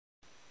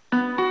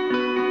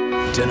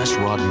Dennis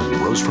Rodman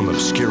rose from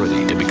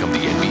obscurity to become the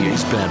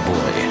NBA's bad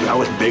boy. I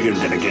was bigger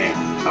than the game.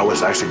 I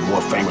was actually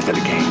more famous than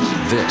the game.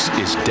 This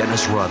is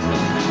Dennis Rodman,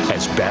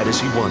 as bad as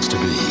he wants to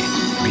be.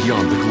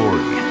 Beyond the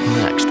Glory,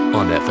 next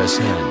on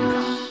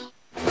FSN.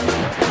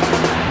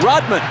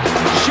 Rodman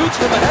shoots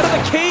from ahead of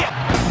the key,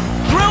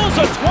 drills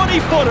a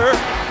 20-footer.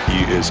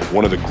 He is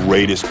one of the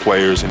greatest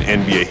players in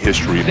NBA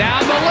history. Down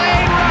the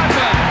lane,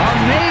 Rodman.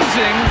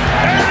 Amazing.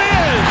 There it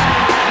is.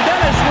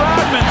 Dennis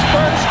Rodman's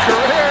first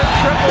career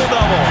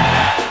triple-double.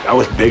 I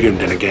was bigger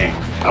than the game.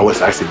 I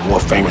was actually more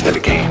famous than the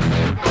game.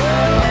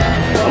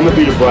 I'm gonna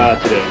be the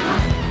bride today.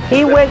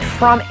 He went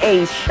from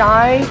a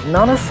shy,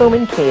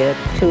 non-assuming kid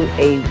to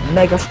a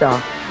megastar.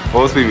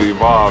 Most people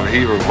evolve,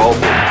 he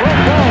revolted.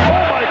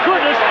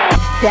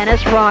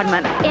 Dennis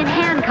Rodman, in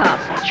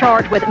handcuffs,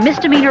 charged with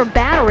misdemeanor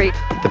battery.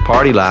 The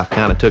party life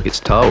kind of took its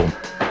toll.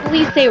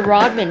 Police say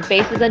Rodman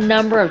faces a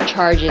number of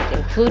charges,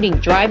 including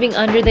driving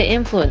under the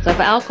influence of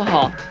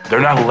alcohol. They're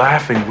not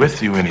laughing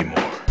with you anymore.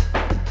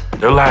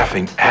 They're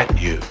laughing at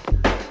you.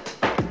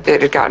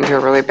 It had gotten to a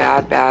really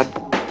bad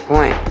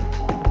point.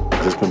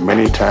 There's been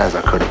many times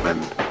I could have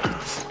been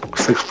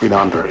 6 feet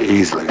under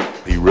easily.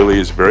 He really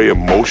is very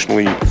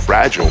emotionally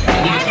fragile.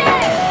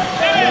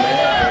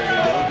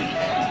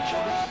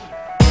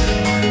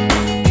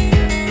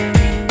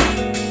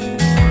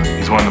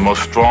 One of the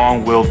most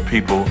strong-willed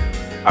people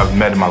I've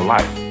met in my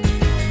life.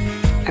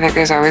 I think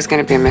there's always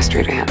going to be a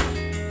mystery to him.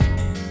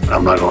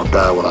 I'm not going to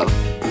die without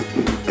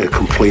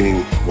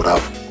completing what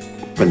I've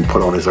been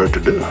put on this earth to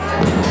do.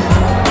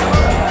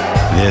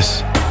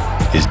 This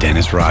is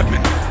Dennis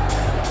Rodman,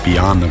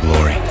 Beyond the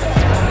Glory.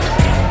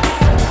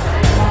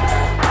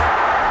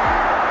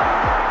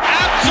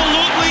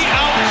 Absolutely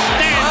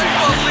outstanding.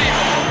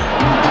 Unbelievable.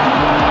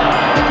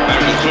 I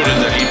concluded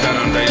that he bet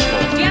on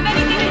baseball. Do you have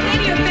anything to say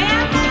to your fans?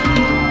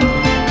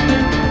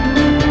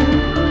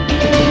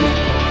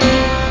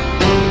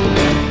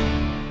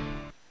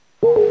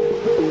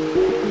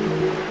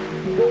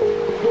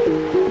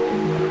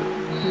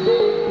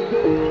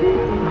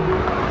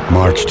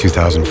 March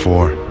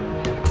 2004,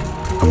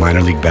 a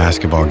minor league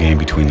basketball game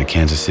between the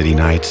Kansas City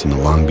Knights and the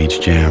Long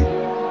Beach Jam.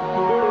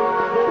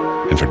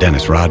 And for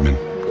Dennis Rodman,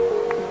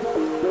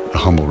 a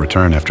humble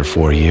return after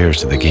 4 years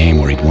to the game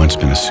where he'd once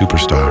been a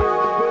superstar.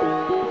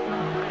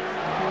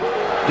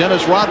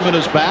 Dennis Rodman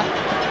is back.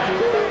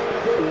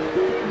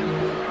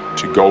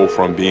 To go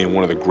from being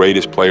one of the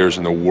greatest players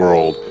in the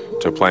world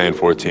to playing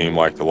for a team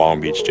like the Long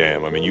Beach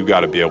Jam, I mean, you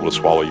got to be able to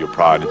swallow your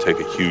pride and take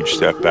a huge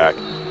step back.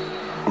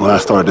 When I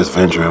started this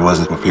venture, it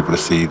wasn't for people to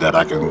see that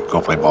I can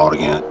go play ball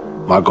again.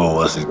 My goal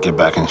was to get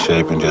back in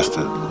shape and just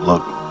to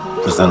look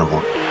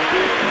presentable.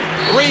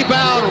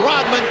 Rebound,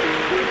 Rodman.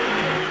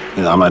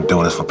 You know, I'm not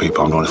doing this for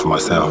people, I'm doing this for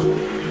myself.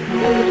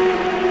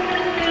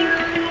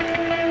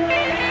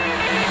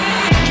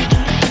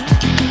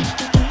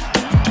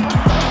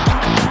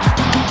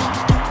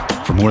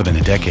 For more than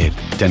a decade,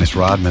 Dennis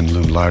Rodman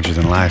loomed larger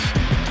than life.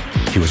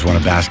 He was one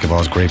of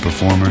basketball's great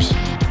performers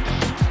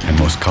and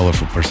most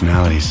colorful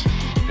personalities.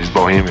 He's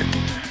bohemian.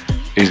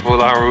 He's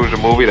Moulin Rouge, the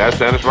movie. That's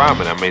Dennis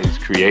Rodman. I mean, he's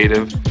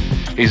creative.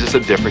 He's just a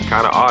different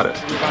kind of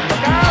artist.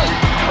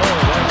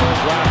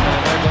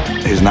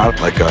 He's not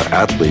like an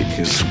athlete.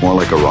 He's more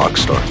like a rock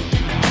star.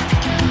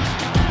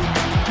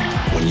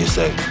 When you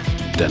say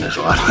Dennis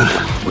Rodman,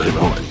 wait a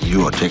moment,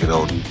 you are taking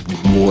on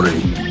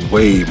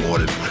way more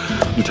than,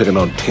 you're taking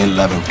on 10,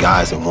 11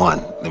 guys in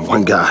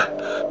one guy.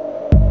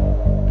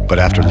 But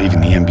after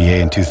leaving the NBA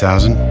in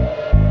 2000,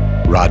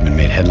 Rodman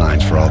made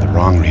headlines for all the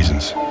wrong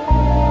reasons.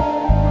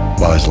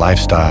 While his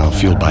lifestyle,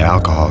 fueled by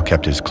alcohol,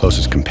 kept his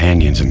closest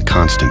companions in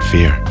constant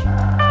fear.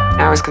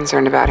 I was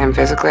concerned about him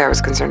physically, I was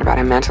concerned about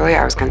him mentally,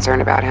 I was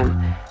concerned about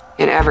him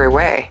in every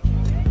way.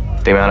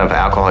 The amount of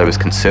alcohol he was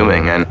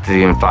consuming and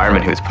the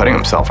environment he was putting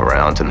himself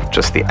around and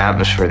just the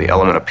atmosphere, the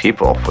element of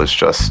people was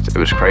just, it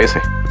was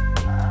crazy.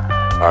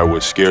 I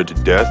was scared to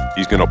death.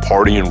 He's going to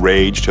party and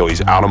rage till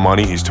he's out of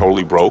money, he's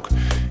totally broke,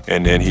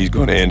 and then he's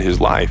going to end his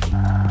life.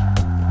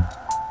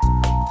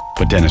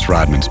 But Dennis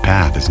Rodman's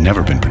path has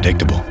never been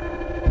predictable.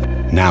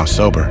 Now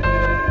sober,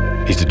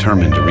 he's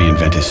determined to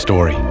reinvent his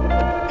story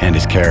and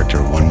his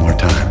character one more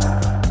time.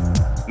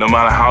 No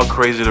matter how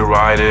crazy the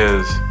ride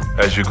is,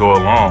 as you go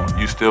along,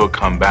 you still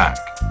come back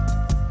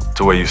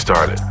to where you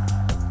started.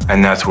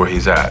 And that's where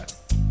he's at.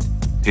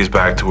 He's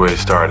back to where he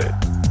started.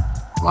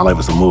 My life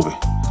is a movie.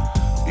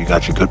 You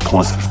got your good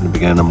points from the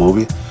beginning of the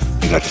movie,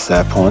 you got your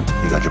sad points,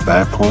 you got your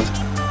bad points.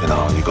 You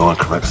know, you go and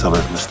correct some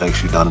of the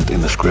mistakes you've done in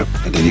the script,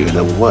 and then you end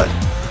up with what?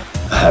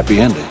 A happy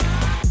ending.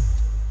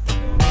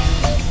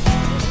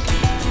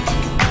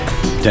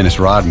 Dennis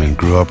Rodman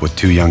grew up with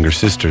 2 younger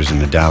sisters in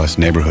the Dallas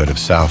neighborhood of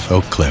South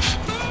Oak Cliff,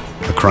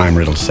 a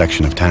crime-riddled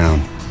section of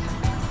town.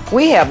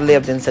 We have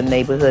lived in some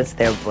neighborhoods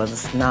that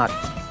was not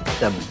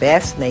the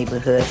best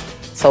neighborhoods,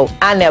 so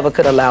I never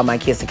could allow my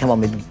kids to come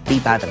home and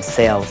be by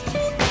themselves.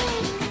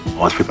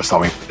 Once people saw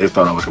me, they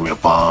thought I was gonna be a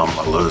bum,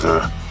 a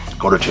loser,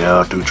 go to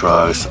jail, do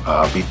drugs,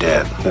 be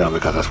dead, you know,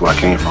 because that's where I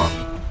came from.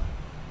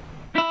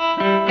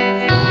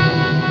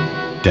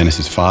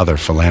 Dennis's father,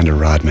 Philander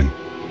Rodman,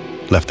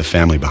 left the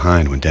family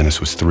behind when Dennis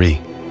was 3.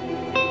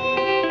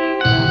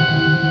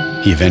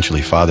 He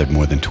eventually fathered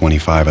more than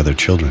 25 other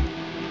children.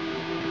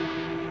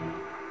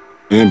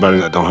 Anybody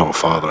that don't have a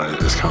father,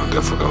 it's kind of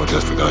difficult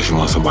just because you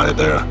want somebody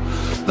there.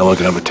 No one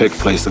can ever take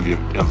place of your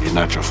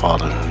natural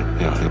father,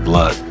 your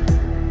blood.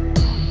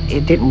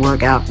 It didn't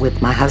work out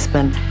with my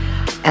husband,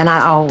 and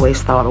I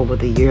always thought over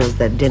the years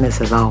that Dennis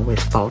has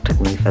always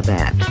faulted me for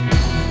that.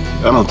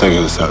 I don't think it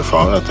was that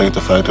fault. I think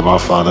the fact that my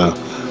father,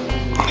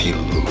 he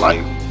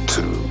liked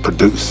to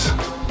produce,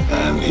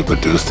 and he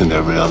produced in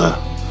every other,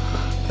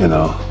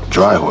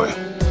 driveway.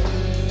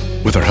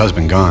 With her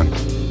husband gone,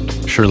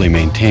 Shirley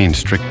maintained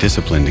strict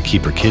discipline to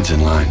keep her kids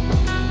in line.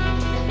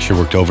 She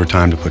worked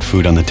overtime to put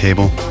food on the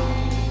table,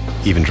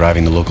 even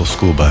driving the local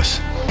school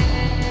bus.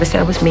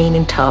 I was mean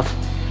and tough,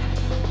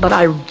 but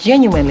I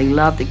genuinely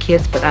loved the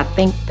kids, but I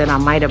think that I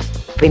might have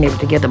been able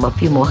to give them a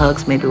few more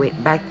hugs. Maybe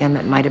back then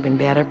that might have been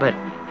better, but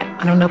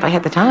I don't know if I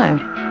had the time.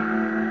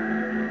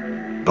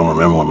 Don't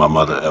remember when my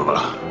mother ever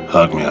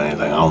hugged me or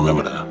anything. I don't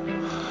remember that.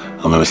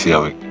 I remember she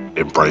ever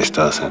embraced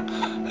us and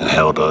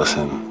held us,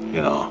 and,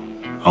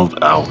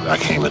 I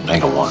can't even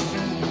think of one.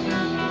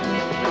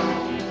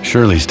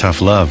 Shirley's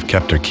tough love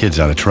kept her kids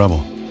out of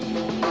trouble.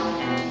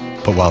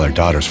 But while her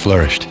daughters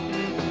flourished,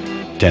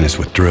 Dennis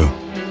withdrew.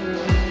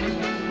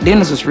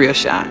 Dennis was real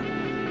shy.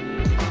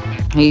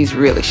 He's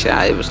really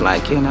shy. It was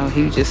like,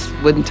 he just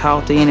wouldn't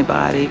talk to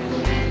anybody.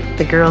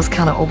 The girls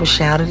kind of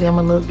overshadowed him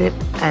a little bit,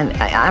 and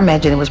I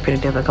imagine it was pretty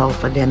difficult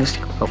for Dennis to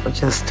cope up with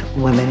just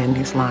women in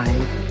his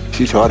life.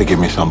 She tried to give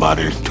me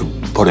somebody to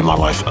put in my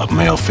life, a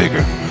male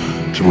figure.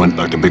 She went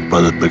like the big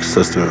brother, big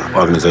sister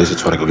organization,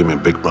 tried to go give me a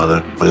big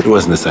brother, but it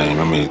wasn't the same.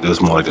 I mean, it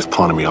was more like just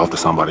pawning me off to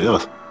somebody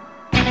else.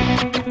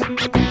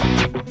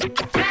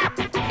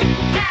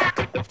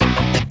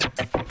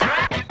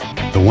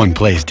 The one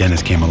place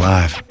Dennis came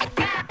alive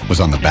was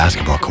on the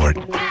basketball court.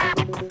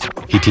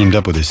 He teamed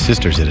up with his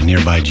sisters at a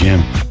nearby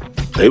gym.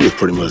 They was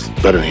pretty much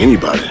better than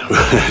anybody.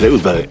 They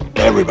was better than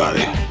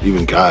everybody,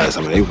 even guys.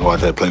 I mean, they would go out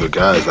there and play with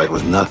guys like it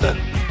was nothing.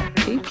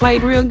 He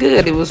played real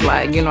good. It was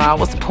like, I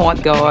was the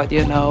point guard,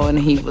 and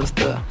he was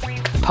the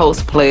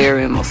post player,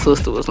 and my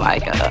sister was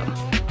like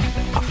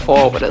a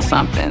forward or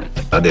something.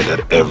 I did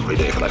that every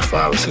day for like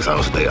 5 or 6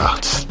 hours a day. I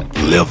just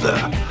lived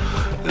there,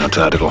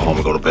 until I had to go home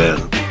and go to bed.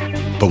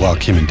 But while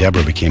Kim and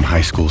Deborah became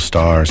high school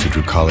stars who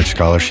drew college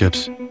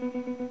scholarships,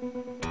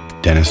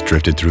 Dennis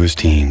drifted through his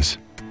teens.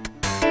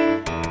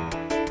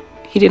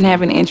 He didn't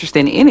have any interest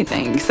in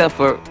anything except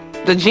for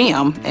the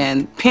gym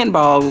and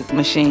pinball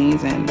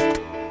machines, and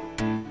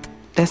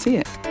that's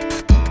it.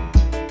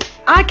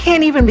 I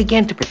can't even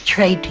begin to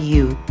portray to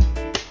you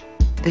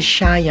the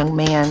shy young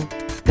man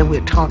that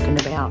we're talking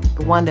about.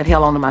 The one that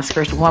held onto my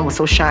skirts. The one was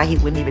so shy he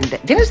wouldn't even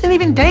date. Dennis didn't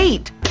even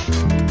date.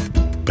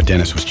 But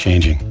Dennis was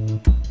changing.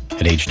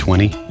 At age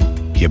 20,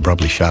 he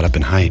abruptly shot up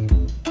in height,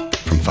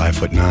 from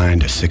 5'9"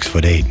 to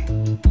 6'8".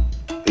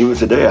 Even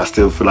today, I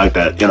still feel like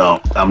that,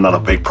 I'm not a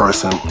big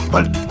person,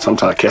 but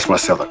sometimes I catch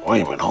myself like,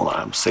 wait a minute, hold on,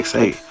 I'm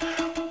 6'8".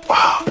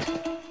 Wow,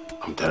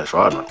 I'm Dennis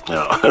Rodman,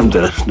 I'm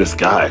this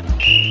guy.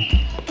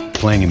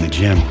 Playing in the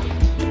gym,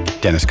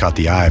 Dennis caught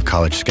the eye of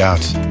college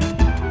scouts.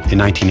 In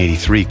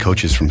 1983,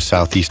 coaches from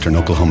southeastern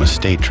Oklahoma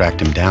State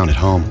tracked him down at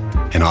home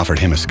and offered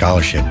him a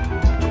scholarship.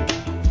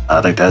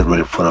 I think that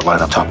really put it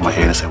right on top of my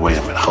head and said, wait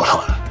a minute, hold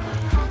on.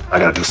 I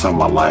gotta do something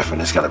in my life, and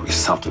it's gotta be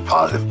something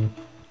positive.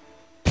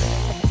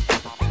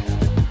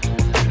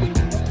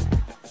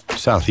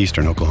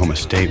 Southeastern Oklahoma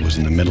State was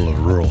in the middle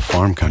of rural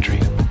farm country.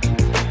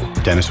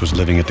 Dennis was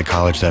living at the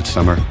college that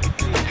summer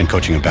and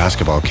coaching a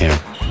basketball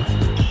camp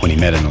when he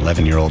met an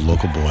 11-year-old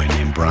local boy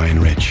named Brian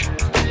Rich.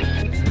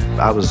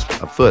 I was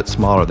a foot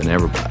smaller than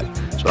everybody,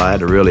 so I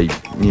had to really,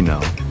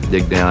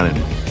 dig down and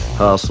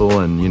hustle,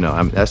 and,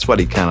 that's what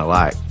he kind of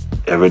liked.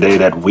 Every day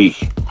that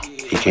week,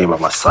 he came by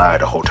my side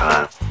the whole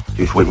time.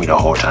 He was with me the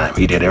whole time.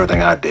 He did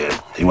everything I did.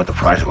 He went to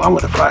practice, I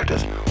went to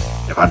practice.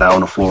 If I died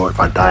on the floor, if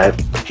I died,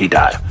 he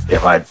died.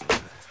 If I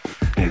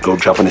go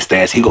jump in the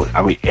stands, he goes.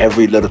 I mean,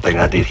 every little thing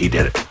I did, he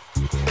did it.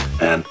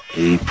 And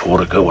he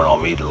pulled a good one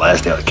on me the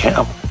last day of the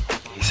camp.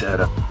 He said,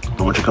 "I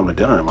want you to come to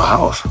dinner in my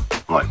house."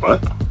 I'm like,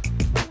 "What?"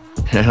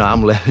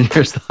 I'm 11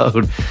 years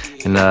old,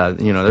 and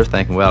they're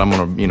thinking, well, I'm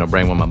gonna,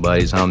 bring one of my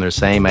buddies home. They're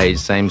same age,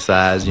 same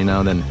size,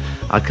 Then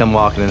I come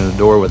walking in the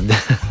door with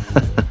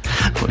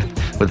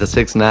with a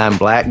 6'9"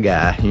 black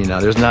guy.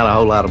 There's not a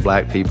whole lot of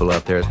black people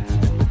up there.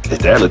 His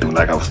dad looked at me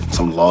like I was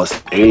some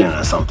lost alien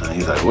or something.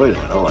 He's like, "Wait a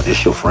minute, hold on,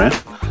 this your friend?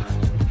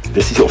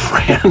 This is your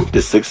friend?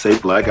 This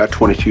 6'8" black guy,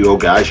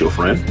 22-year-old guy is your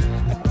friend?"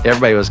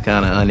 Everybody was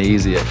kind of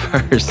uneasy at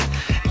first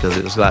because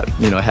it was like,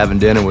 having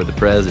dinner with the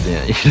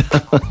president.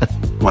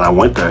 When I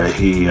went there,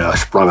 he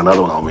sprung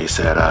another one on me. He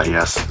said,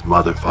 yes,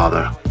 mother,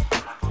 father,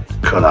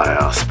 could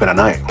I spend a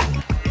night?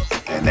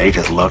 And they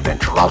just looked and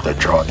dropped their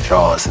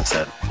jaws and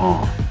said,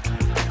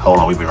 hold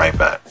on, we'll be right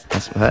back.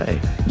 Hey,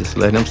 just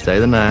let him stay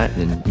the night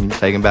and you can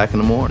take him back in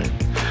the morning.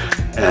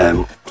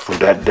 And from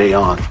that day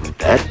on,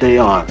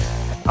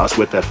 I was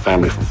with that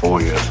family for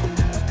 4 years.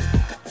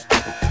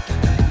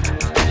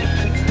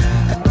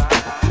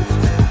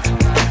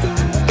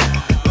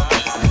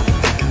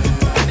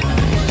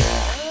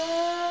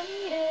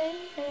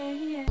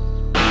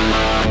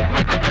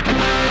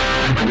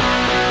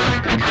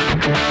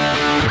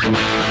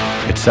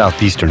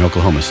 southeastern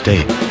Oklahoma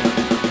State,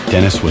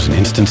 Dennis was an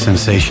instant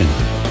sensation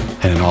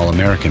and an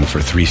All-American for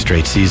 3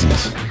 straight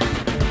seasons.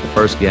 The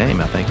first game,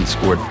 I think he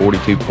scored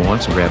 42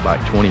 points and grabbed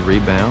like 20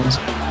 rebounds.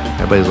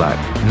 Everybody's like,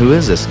 who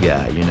is this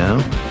guy, you know?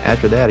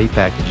 After that, he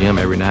packed the gym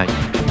every night.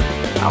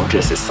 I was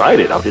just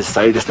excited. I was just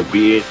excited just to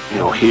be,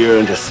 here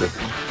and just,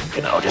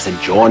 just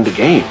enjoying the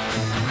game.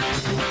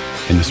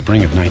 In the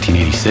spring of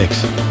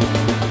 1986,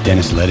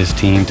 Dennis led his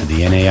team to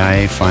the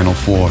NAIA Final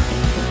Four.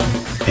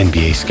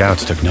 NBA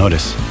scouts took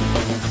notice.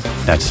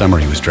 That summer,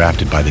 he was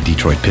drafted by the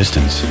Detroit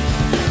Pistons.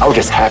 I was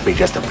just happy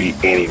just to be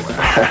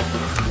anywhere.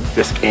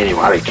 Just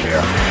anywhere, I didn't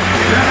care.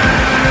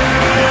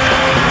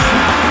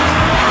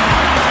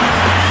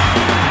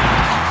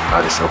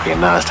 I just said, okay,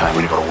 now it's time for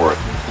me to go to work.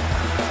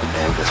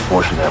 And just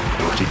fortunate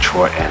that it was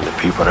Detroit and the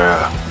people there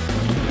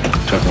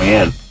took me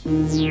in.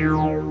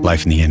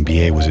 Life in the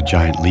NBA was a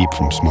giant leap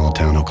from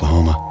small-town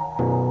Oklahoma.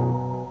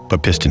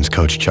 But Pistons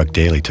coach Chuck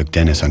Daly took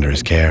Dennis under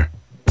his care.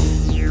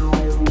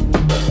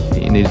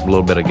 He needed a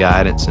little bit of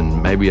guidance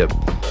and maybe a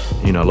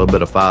little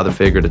bit of father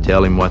figure to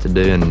tell him what to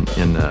do,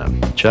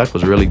 and Chuck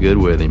was really good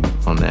with him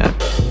on that.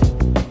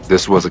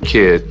 This was a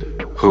kid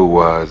who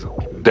was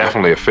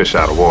definitely a fish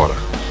out of water.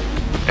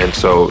 And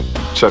so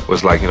Chuck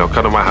was like,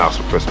 come to my house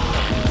for Christmas.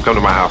 Come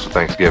to my house for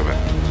Thanksgiving.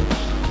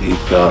 He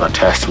felt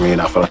attached to me,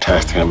 and I felt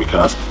attached to him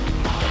because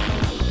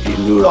he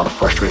knew all the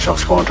frustration I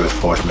was going through as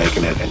far as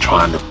making it and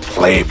trying to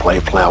play.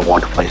 I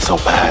wanted to play so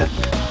bad.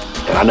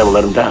 And I never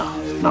let him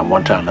down. Not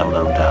one time, never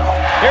let him down.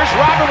 Here's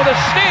Rodman with a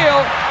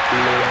steal,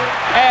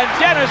 and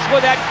Dennis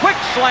with that quick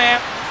slam.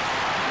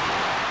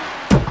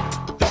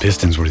 The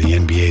Pistons were the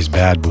NBA's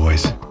bad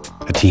boys,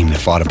 a team that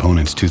fought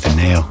opponents tooth and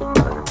nail.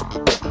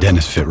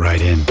 Dennis fit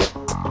right in.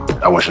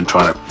 I wasn't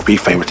trying to be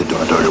famous to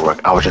doing dirty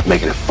work. I was just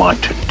making it fun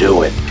to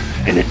do it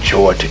and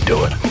enjoy to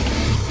do it.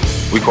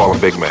 We call him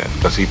Big Man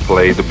because he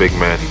played the big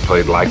man. He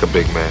played like a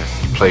big man.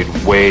 He played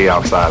way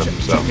outside of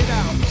himself.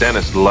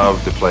 Dennis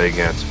loved to play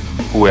against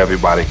who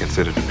everybody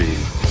considered to be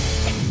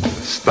a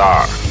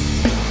star.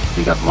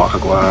 You got Mark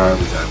Aguirre,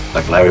 we got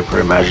like Larry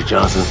Bird, Magic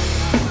Johnson.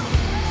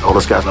 All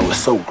those guys that were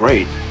so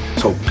great,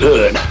 so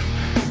good.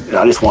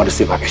 I just wanted to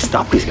see if I could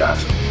stop these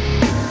guys.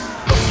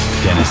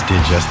 Dennis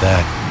did just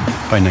that.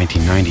 By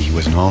 1990, he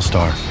was an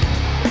all-star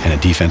and a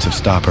defensive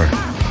stopper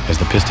as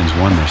the Pistons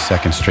won their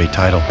 2nd straight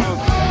title.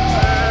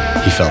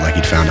 He felt like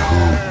he'd found a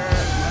home.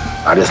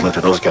 I just looked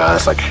at those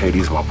guys like, hey,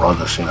 these are my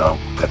brothers,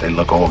 that they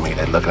look over me,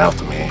 they look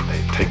after me,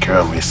 they take care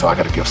of me, so I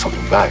got to give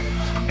something back.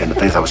 And the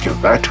things I was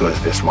giving back to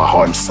is my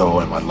heart and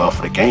soul and my love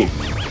for the game.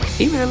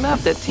 He really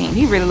loved that team.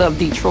 He really loved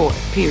Detroit,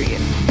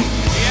 period.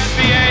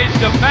 The NBA's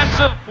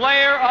Defensive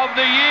Player of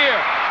the Year,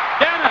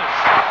 Dennis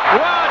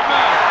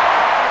Rodman.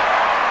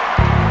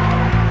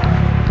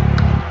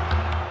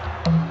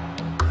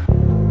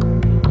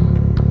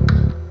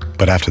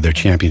 But after their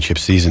championship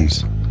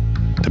seasons,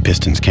 the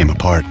Pistons came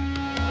apart.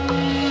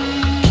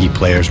 Key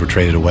players were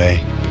traded away.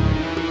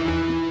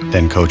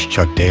 Then coach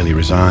Chuck Daly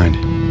resigned,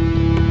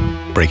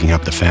 breaking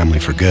up the family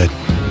for good.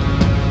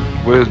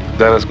 Where's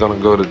Dennis going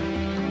to go to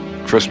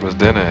Christmas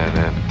dinner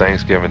and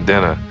Thanksgiving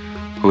dinner?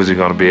 Who's he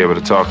going to be able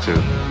to talk to?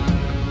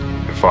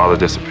 If father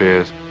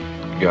disappears,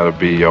 you got to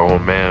be your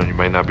own man. You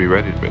might not be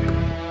ready to be.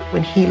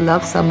 When he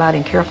loves somebody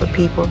and cares for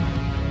people,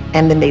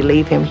 and then they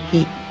leave him,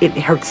 it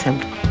hurts him.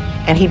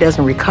 And he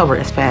doesn't recover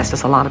as fast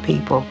as a lot of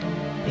people.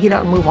 He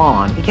doesn't move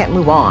on. He can't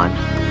move on.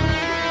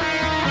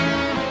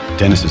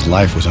 Dennis's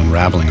life was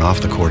unraveling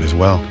off the court as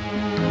well.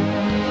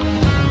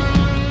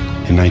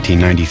 In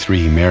 1993,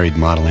 he married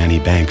model Annie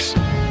Banks,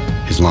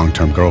 his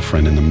long-term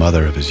girlfriend and the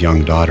mother of his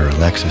young daughter,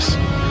 Alexis.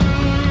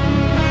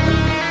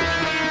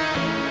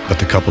 But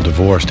the couple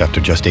divorced after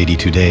just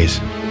 82 days.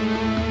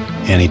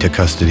 Annie took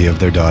custody of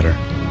their daughter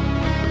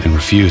and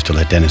refused to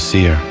let Dennis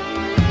see her.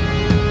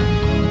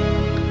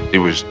 He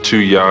was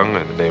too young,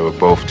 and they were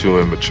both too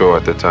immature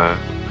at the time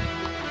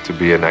to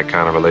be in that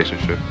kind of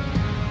relationship.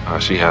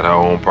 She had her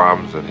own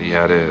problems, and he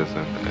had his,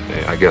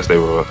 and I guess they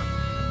were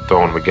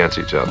throwing them against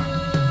each other.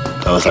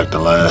 That was like the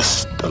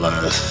last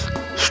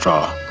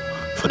straw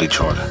for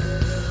Detroit.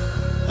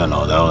 That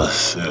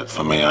was it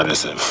for me. I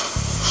just said,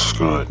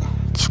 screw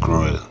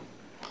it.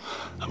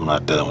 I'm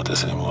not dealing with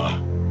this anymore.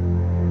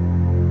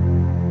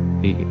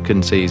 He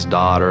couldn't see his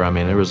daughter. I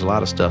mean, there was a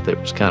lot of stuff that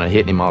was kind of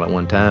hitting him all at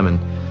one time, and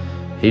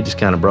he just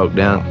kind of broke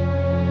down.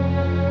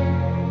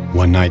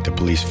 One night, the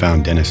police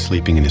found Dennis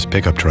sleeping in his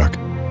pickup truck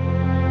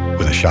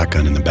with a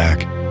shotgun in the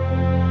back.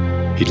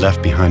 He'd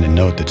left behind a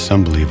note that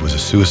some believe was a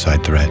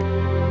suicide threat.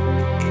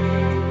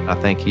 I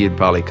think he had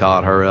probably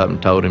called her up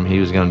and told him he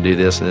was going to do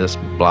this and this,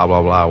 blah,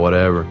 blah, blah,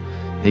 whatever.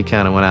 He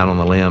kind of went out on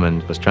the limb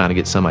and was trying to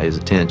get somebody's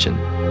attention.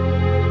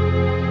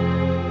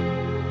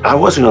 I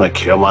wasn't going to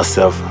kill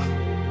myself.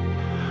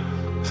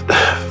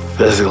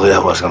 Physically, I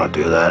wasn't going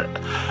to do that.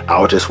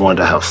 I just wanted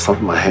to have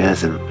something in my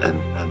hands and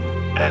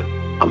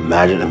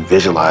imagine and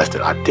visualize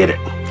that I did it.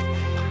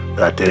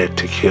 That I did it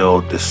to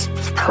kill this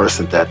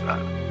person that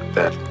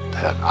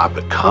I've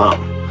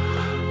become.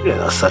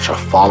 Such a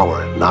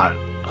follower, not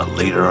a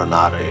leader or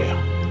not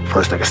a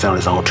person that can stand on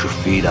his own 2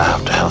 feet. I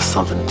have to have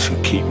something to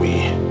keep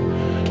me,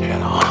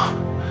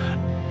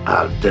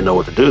 I didn't know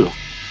what to do.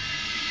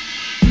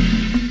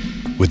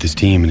 With his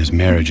team and his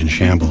marriage in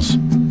shambles,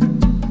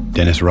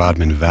 Dennis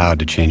Rodman vowed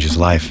to change his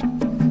life.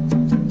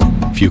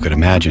 Few could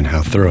imagine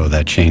how thorough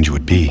that change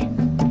would be.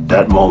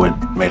 That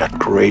moment made a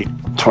great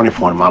turning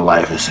point in my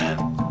life and said,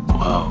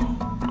 "Whoa,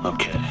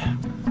 okay.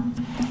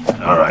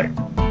 All right,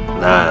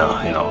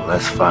 now,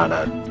 let's find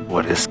out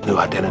where this new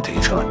identity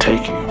is going to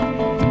take you."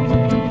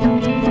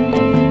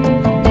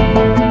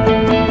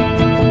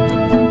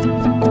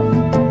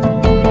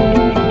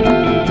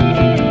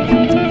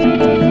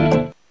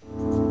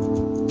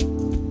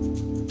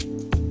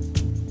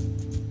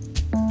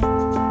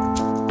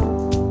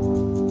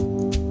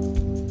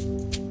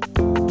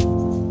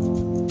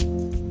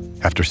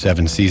 After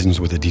 7 seasons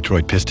with the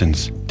Detroit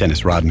Pistons,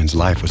 Dennis Rodman's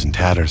life was in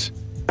tatters.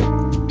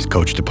 His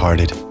coach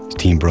departed, his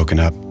team broken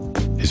up,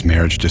 his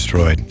marriage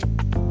destroyed.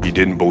 He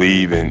didn't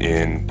believe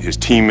in his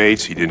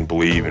teammates. He didn't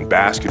believe in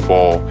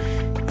basketball.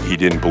 He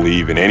didn't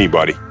believe in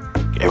anybody.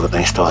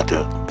 Everything started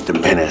to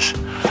diminish,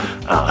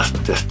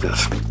 just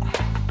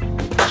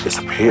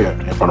disappear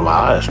in front of my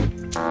eyes.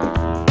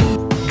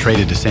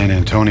 Traded to San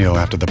Antonio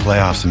after the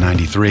playoffs in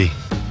 '93,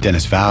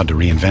 Dennis vowed to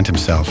reinvent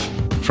himself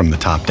from the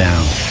top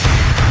down.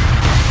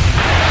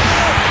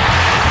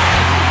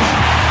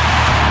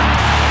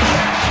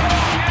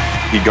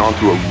 He'd gone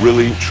through a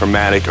really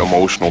traumatic,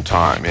 emotional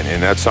time.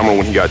 And that summer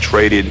when he got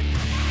traded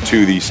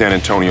to the San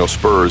Antonio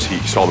Spurs, he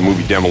saw the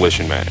movie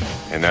Demolition Man.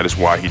 And that is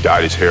why he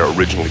dyed his hair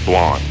originally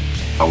blonde.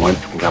 I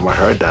went and got my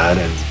hair dyed,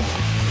 and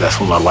that's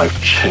when my life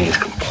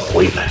changed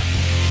completely.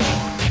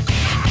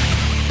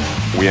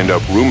 We end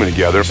up rooming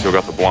together, still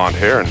got the blonde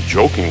hair, and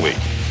jokingly,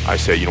 I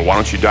say, why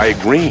don't you dye it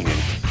green?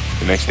 And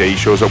the next day he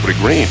shows up with a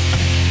green.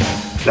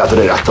 After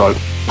that, I started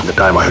to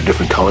dye my hair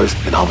different colors,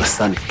 and all of a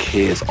sudden,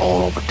 kids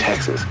all over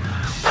Texas,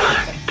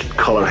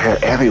 colored hair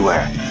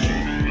everywhere.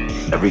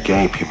 Every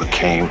game, people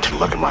came to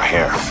look at my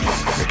hair.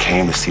 They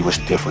came to see what's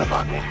different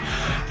about me.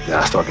 Then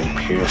I started getting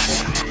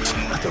piercings.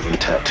 I started getting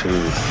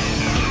tattoos.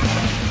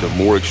 The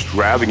more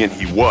extravagant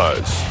he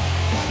was,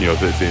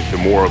 the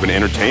more of an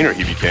entertainer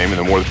he became, and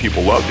the more the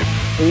people loved him.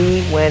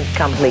 He went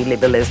completely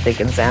ballistic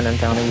in San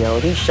Antonio.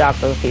 He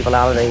shocked those people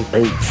out of their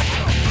boots.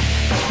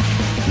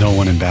 No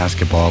one in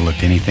basketball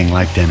looked anything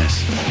like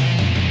Dennis.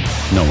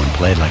 No one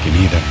played like him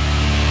either.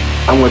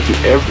 I went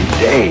through every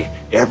day,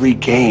 every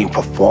game,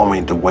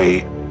 performing the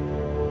way,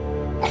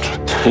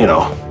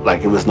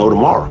 like it was no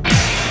tomorrow.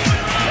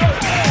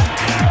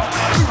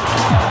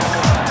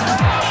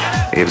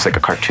 He was like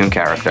a cartoon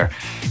character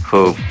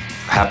who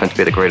happened to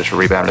be the greatest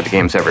rebounder the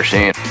game's ever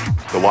seen.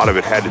 A lot of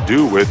it had to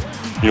do with,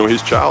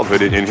 his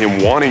childhood and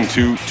him wanting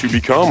to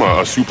become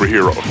a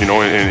superhero,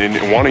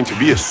 and wanting to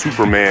be a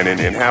Superman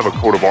and have a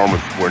coat of armor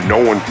where no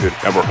one could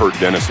ever hurt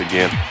Dennis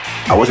again.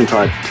 I wasn't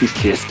trying to teach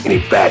kids any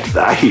bad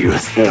that I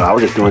used. I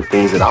was just doing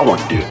things that I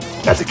wanted to do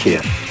as a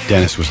kid.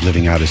 Dennis was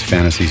living out his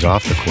fantasies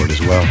off the court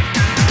as well.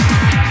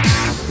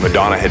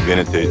 Madonna had been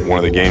at one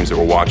of the games that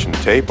we're watching the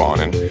tape on,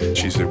 and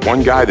she said,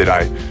 one guy that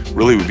I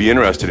really would be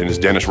interested in is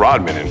Dennis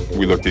Rodman. And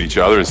we looked at each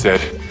other and said,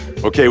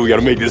 okay, we got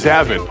to make this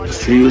happen.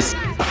 She was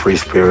a free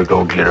spirit,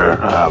 go-getter.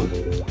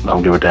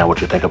 Don't give a damn what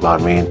you think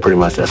about me, and pretty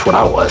much that's what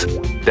I was.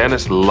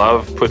 Dennis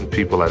loved putting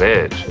people at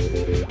edge.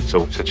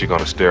 So since you're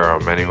going to stare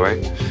at him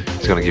anyway,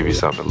 he's going to give you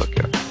something to look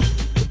at.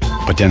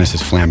 But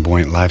Dennis's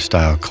flamboyant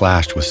lifestyle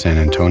clashed with San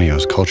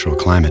Antonio's cultural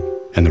climate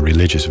and the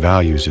religious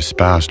values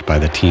espoused by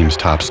the team's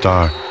top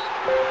star,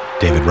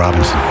 David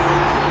Robinson.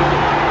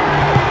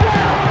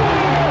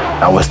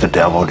 I was the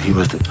devil, he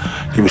was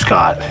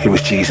God, he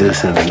was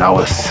Jesus, and I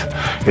was,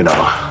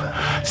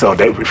 So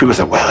people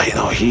said,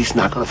 well, he's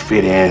not going to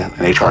fit in. And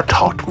they try to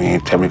talk to me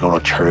and tell me to go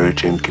to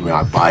church and give me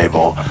my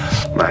Bible.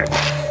 I'm like,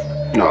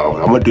 no,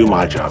 I'm going to do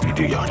my job. You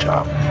do your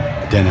job.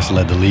 Dennis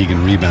led the league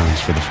in rebounds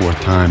for the 4th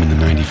time in the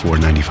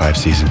 94-95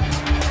 season,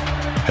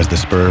 as the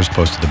Spurs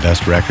posted the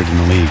best record in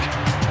the league.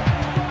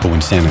 But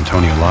when San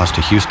Antonio lost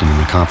to Houston in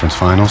the conference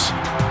finals,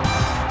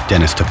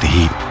 Dennis took the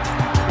heat.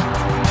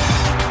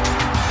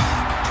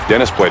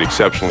 Dennis played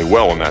exceptionally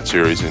well in that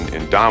series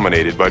and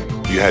dominated, but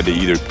you had to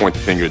either point the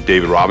finger at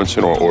David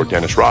Robinson or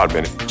Dennis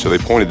Rodman. So they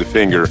pointed the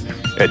finger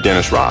at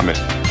Dennis Rodman.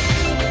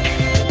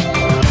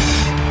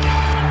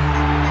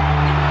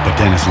 But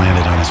Dennis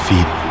landed on his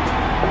feet.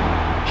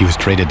 He was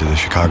traded to the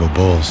Chicago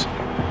Bulls.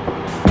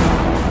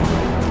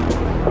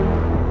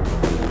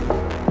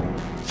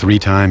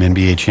 3-time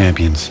NBA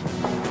champions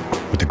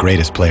with the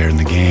greatest player in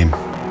the game.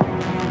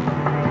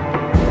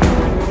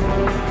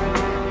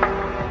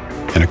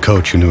 And a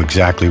coach who knew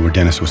exactly where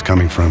Dennis was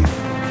coming from.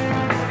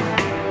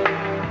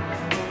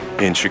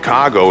 In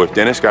Chicago, if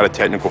Dennis got a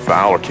technical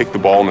foul or kicked the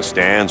ball in the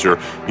stands or,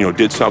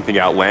 did something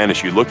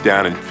outlandish, you look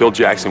down and Phil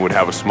Jackson would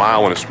have a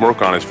smile and a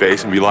smirk on his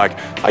face and be like,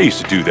 I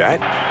used to do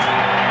that.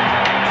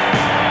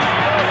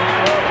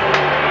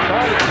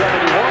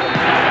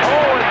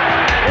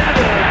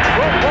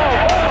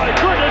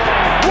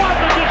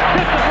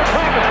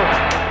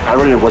 I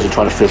really wasn't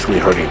trying to physically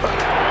hurt anybody.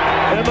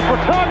 And the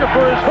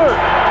photographer is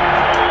hurt.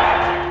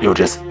 It was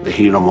just the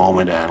heat of the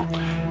moment,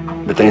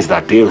 and the things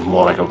that I did was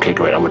more like, okay,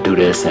 great, I'm gonna do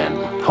this,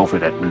 and hopefully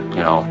that,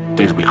 you know,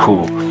 things will be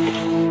cool.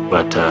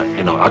 But,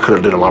 you know, I could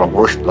have did a lot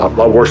worse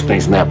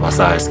things than that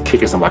besides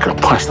kicking somebody. I could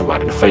have punched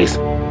somebody in the face.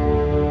 Follows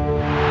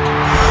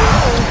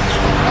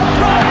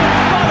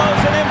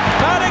in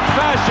emphatic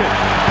fashion.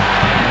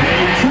 A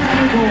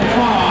technical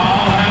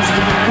foul has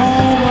been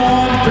called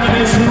on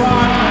Dennis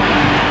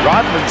Rodman.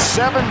 Rodman,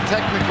 7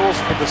 technicals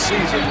for the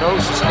season, no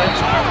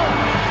suspension.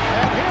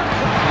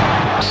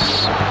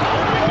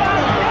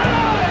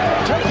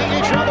 Taking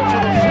each other to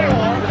the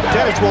floor.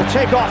 Dennis will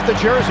take off the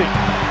jersey.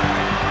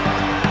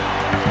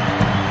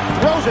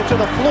 Throws it to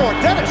the floor.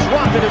 Dennis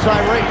Rodman is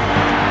irate.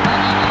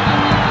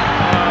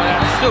 Oh,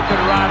 that stupid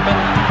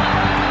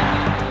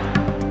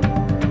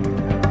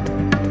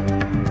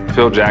Rodman.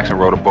 Phil Jackson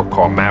wrote a book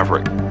called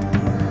Maverick.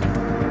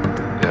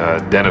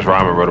 Dennis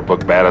Rodman wrote a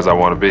book, Bad as I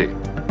Want to Be.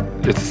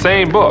 It's the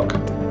same book.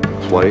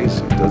 Plays,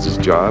 he does his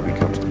job, he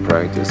comes to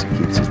practice, he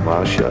keeps his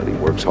mouth shut, he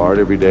works hard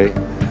every day.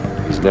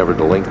 He's never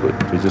delinquent.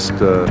 He's just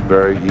a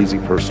very easy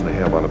person to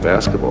have on a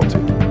basketball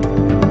team.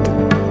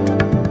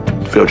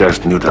 Phil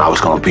Jackson knew that I was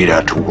going to be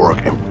there to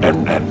work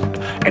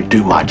and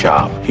do my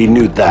job. He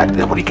knew that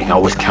what he can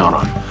always count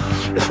on.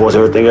 As far as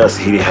everything else,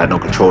 he had no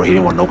control. He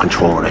didn't want no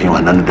control over it. He didn't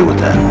want nothing to do with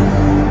that.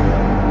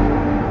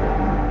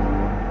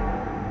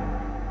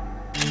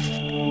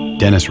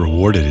 Dennis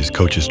rewarded his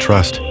coach's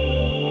trust.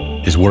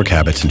 His work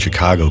habits in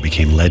Chicago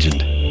became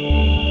legend.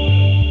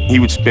 He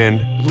would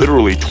spend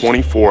literally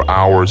 24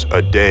 hours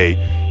a day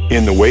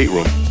in the weight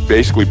room,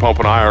 basically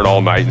pumping iron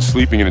all night and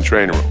sleeping in the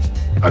training room.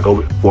 I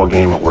go before a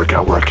game and work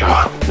out,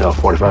 you know,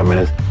 45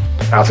 minutes.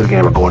 After the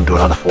game, I go and do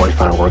another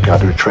 45 workout,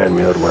 do the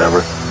treadmill or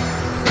whatever.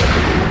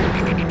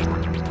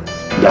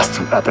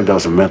 I think that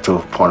was a mental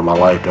part of my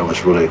life that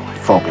was really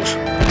focused.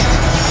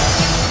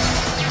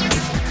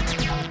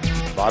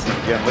 Rodman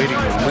again leading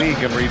the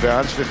league in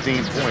rebounds,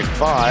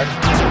 15.5.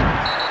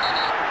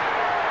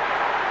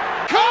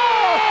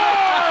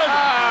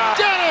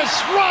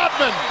 Dennis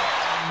Rodman!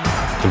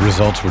 The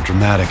results were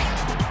dramatic.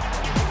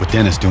 With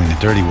Dennis doing the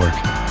dirty work,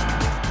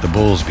 the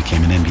Bulls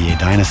became an NBA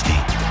dynasty.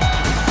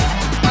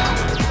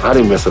 I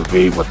didn't miss a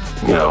beat with,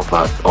 you know,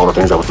 about all the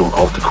things I was doing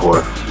off the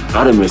court.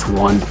 I didn't miss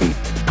one beat.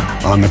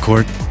 On the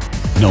court,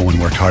 no one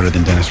worked harder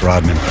than Dennis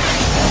Rodman.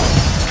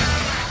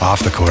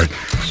 Off the court,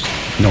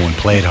 no one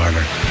played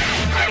harder.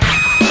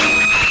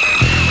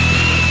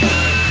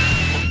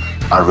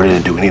 I really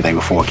didn't do anything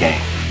before a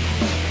game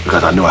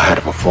because I knew I had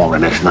to perform the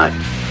next night.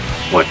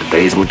 What, the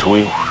days in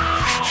between?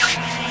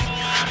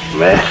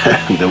 Man,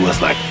 it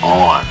was like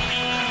on.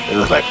 It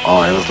was like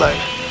on. It was like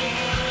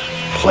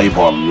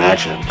Playboy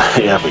matching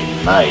every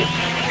night.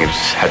 He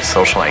just had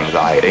social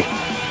anxiety,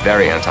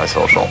 very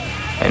antisocial,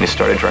 and he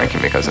started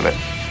drinking because of it.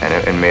 And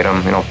it made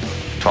him, you know,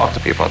 talk to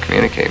people and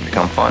communicate,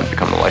 become fun,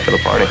 become the life of the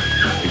party.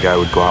 The guy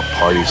would go out,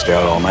 party, stay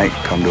out all night,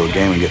 come to a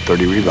game and get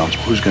 30 rebounds.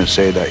 Who's going to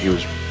say that he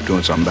was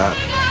doing something bad?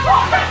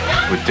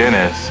 With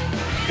Dennis,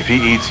 if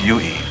he eats,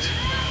 you eat.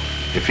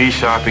 If he's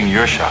shopping,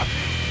 you're shopping.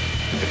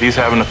 If he's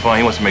having fun,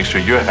 he wants to make sure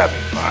you're having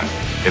fun.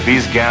 If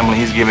he's gambling,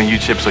 he's giving you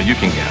chips so you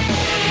can gamble.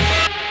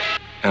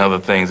 And other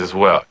things as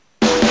well.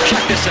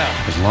 Check this out.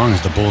 As long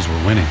as the Bulls were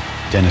winning,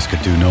 Dennis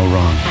could do no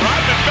wrong.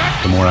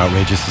 The more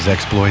outrageous his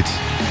exploits,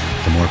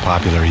 the more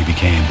popular he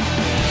became.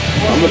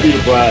 I'm going to be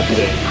the bride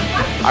today.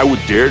 I would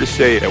dare to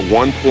say at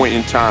one point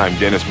in time,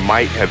 Dennis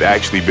might have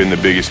actually been the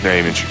biggest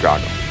name in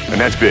Chicago. And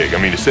that's big. I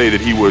mean, to say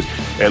that he was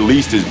at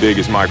least as big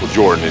as Michael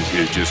Jordan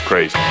is just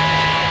crazy.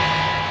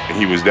 And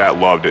he was that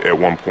loved at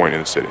one point in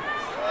the city.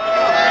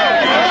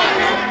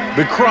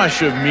 The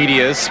crush of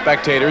media,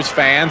 spectators,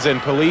 fans, and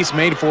police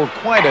made for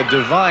quite a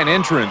divine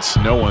entrance.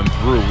 No one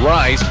threw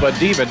rice, but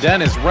Diva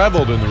Dennis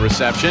reveled in the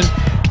reception.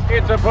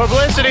 It's a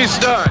publicity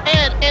stunt.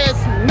 It is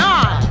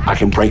not. I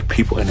can break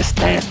people in the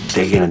stands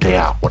day in and day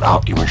out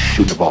without even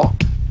shooting the ball.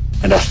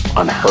 And that's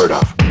unheard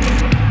of.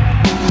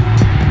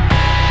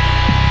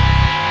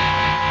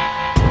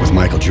 With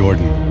Michael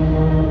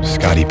Jordan,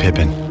 Scottie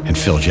Pippen, and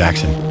Phil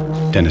Jackson,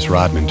 Dennis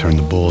Rodman turned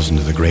the Bulls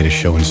into the greatest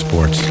show in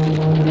sports.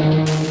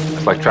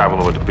 It's like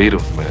traveling with the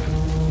Beatles, man.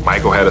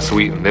 Michael had a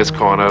suite in this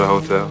corner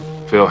of the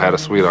hotel. Phil had a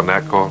suite on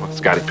that corner.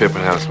 Scottie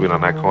Pippen had a suite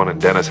on that corner. And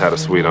Dennis had a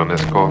suite on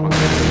this corner.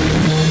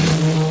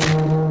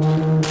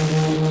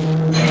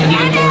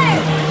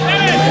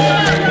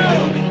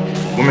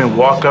 Women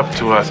walk up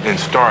to us and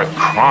start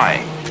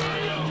crying.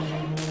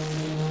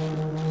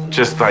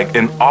 Just like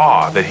in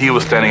awe that he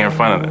was standing in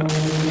front of them.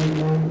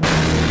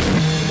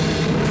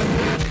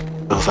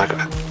 It was like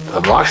a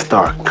rock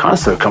star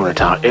concert coming to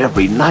town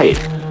every night.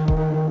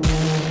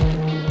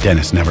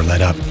 Dennis never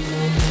let up.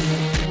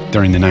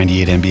 During the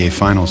 '98 NBA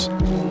Finals,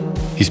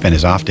 he spent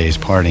his off days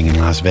partying in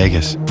Las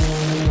Vegas,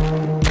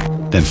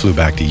 then flew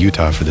back to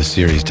Utah for the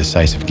series'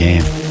 decisive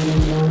game.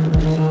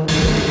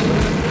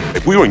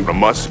 If we were in a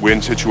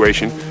must-win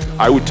situation,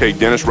 I would take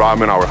Dennis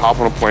Rodman, I would hop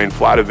on a plane,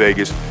 fly to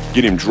Vegas,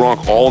 get him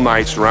drunk all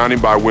night, surround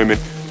him by women,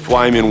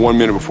 fly him in 1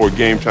 minute before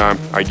game time.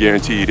 I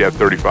guarantee he'd have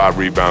 35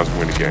 rebounds and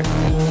win the game.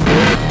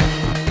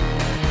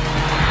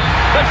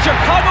 The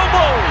Chicago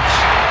Bulls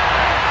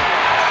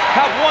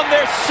have won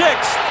their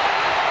 6th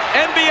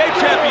NBA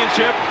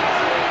championship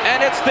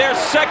and it's their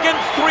second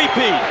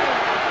three-peat.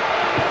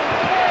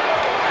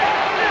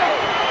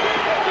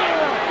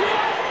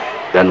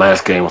 That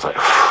last game was like,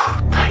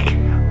 thank you.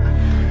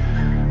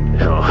 You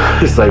know,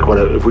 it's like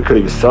if we could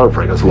even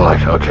celebrate, it's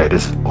like, okay,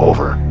 this is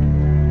over.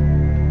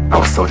 I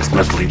was so just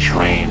mentally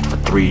trained for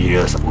 3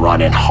 years of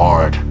running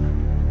hard,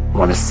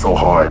 running so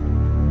hard.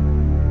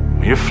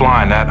 When you're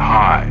flying that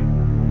high,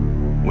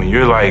 when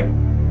you're like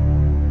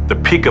the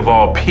peak of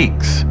all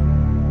peaks,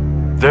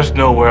 there's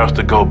nowhere else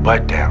to go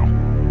but down.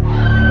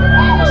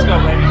 Let's go,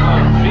 baby.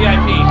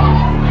 VIP.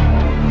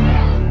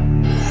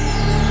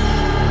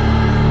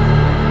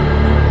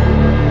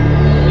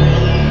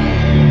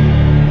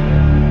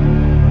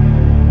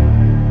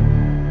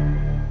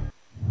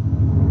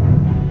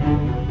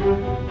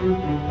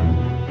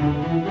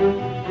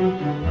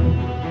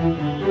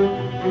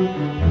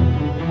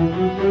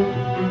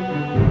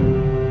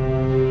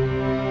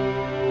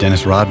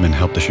 Dennis Rodman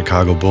helped the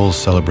Chicago Bulls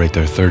celebrate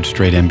their third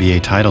straight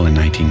NBA title in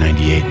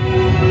 1998.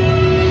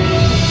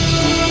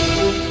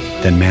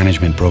 Then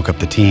management broke up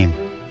the team,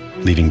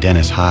 leaving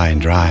Dennis high and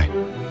dry.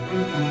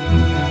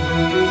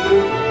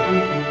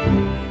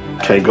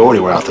 Can't go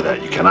anywhere after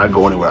that. You cannot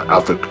go anywhere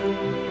after,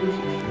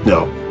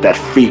 that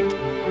feat.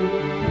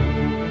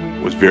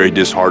 It was very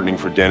disheartening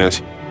for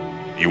Dennis.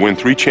 You win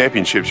 3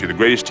 championships, you're the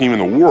greatest team in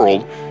the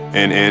world,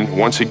 and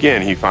once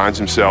again, he finds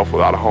himself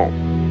without a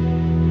home.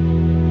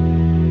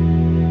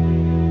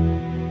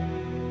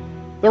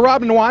 The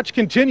Rodman Watch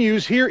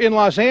continues here in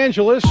Los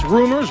Angeles.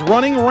 Rumors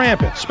running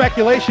rampant.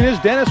 Speculation is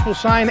Dennis will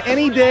sign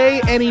any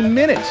day, any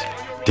minute.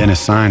 Dennis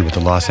signed with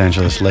the Los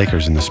Angeles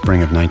Lakers in the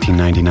spring of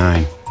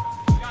 1999.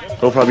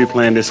 He'll probably be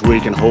playing this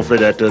week, and hopefully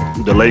that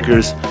the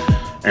Lakers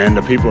and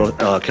the people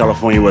of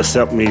California will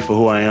accept me for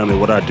who I am and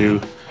what I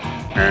do.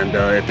 And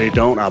if they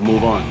don't, I'll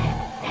move on.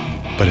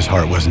 But his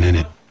heart wasn't in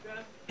it.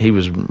 He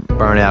was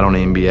burnt out on the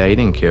NBA. He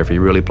didn't care if he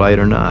really played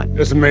or not.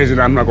 It's amazing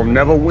that I'm not going to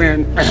never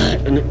win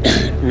in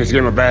this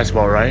game of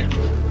basketball, right?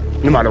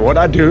 No matter what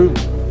I do.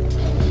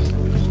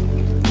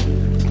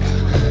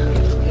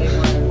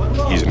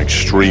 He's an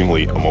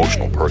extremely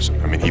emotional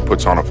person. I mean, he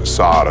puts on a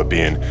facade of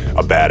being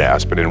a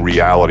badass, but in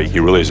reality, he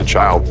really is a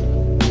child.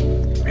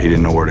 He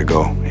didn't know where to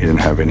go. He didn't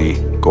have any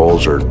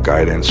goals or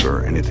guidance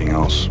or anything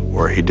else.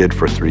 Where he did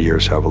for 3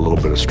 years have a little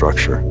bit of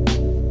structure.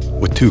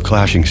 With 2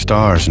 clashing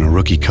stars and a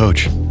rookie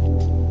coach,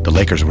 the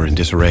Lakers were in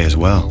disarray as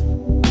well.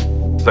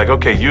 It's like,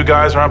 okay, you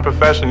guys are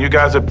unprofessional. You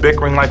guys are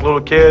bickering like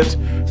little kids.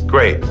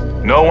 Great.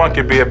 No one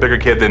could be a bigger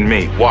kid than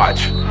me.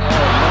 Watch.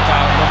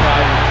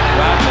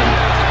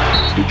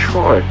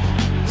 Detroit,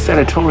 San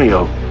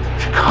Antonio,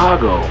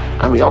 Chicago.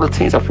 I mean, all the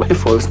teams I played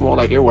for, it's more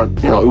like everyone,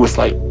 it was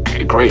like,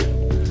 okay, great.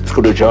 Let's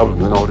go do a job,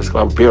 let's go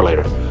have a beer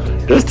later.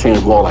 This team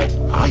is more like,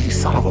 oh, you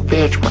son of a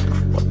bitch.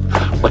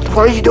 What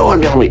are you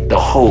doing? I mean, the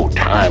whole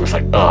time, it's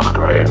like, oh,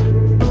 great.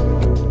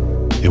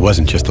 It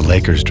wasn't just the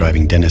Lakers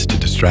driving Dennis to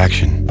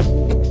distraction.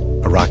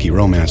 A rocky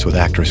romance with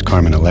actress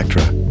Carmen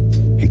Electra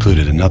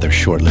included another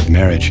short-lived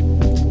marriage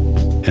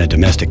and a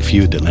domestic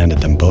feud that landed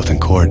them both in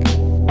court.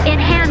 In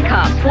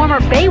handcuffs,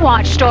 former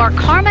Baywatch star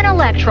Carmen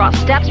Electra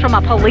steps from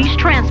a police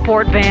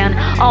transport van.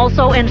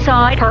 Also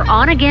inside, her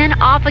on-again,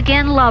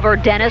 off-again lover,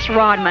 Dennis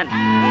Rodman.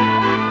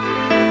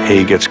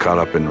 He gets caught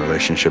up in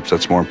relationships.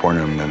 That's more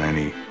important to him than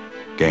any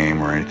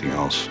game or anything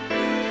else.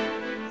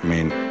 I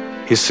mean,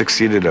 he's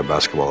succeeded at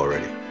basketball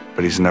already,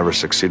 but he's never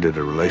succeeded at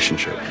a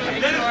relationship.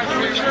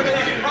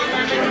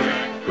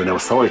 We never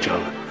saw each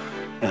other.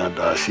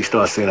 And she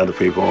started seeing other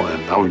people,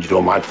 and I was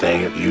doing my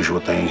thing, the usual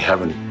thing,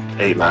 having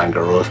 8, 9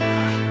 girls.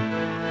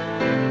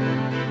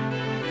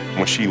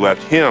 When she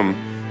left him,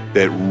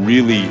 that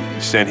really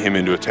sent him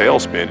into a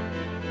tailspin.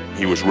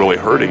 He was really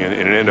hurting, and it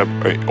ended up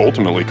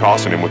ultimately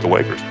costing him with the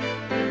Lakers.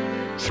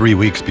 3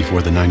 weeks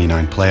before the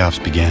 '99 playoffs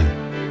began,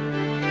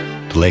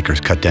 the Lakers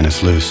cut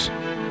Dennis loose.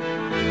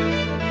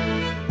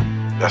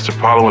 That's the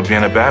problem with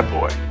being a bad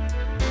boy.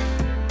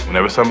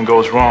 Whenever something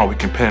goes wrong, we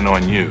can pin it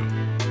on you,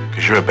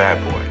 because you're a bad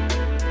boy.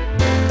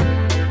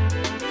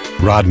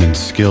 Rodman's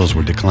skills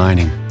were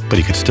declining, but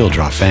he could still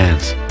draw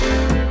fans.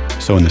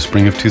 So in the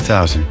spring of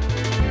 2000,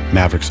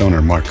 Mavericks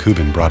owner Mark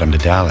Cuban brought him to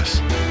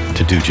Dallas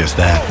to do just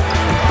that.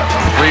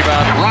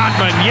 Rebound,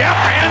 Rodman, yep,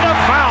 and a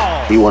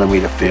foul. He wanted me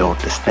to fill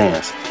the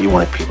stands. He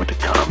wanted people to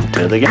come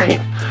to the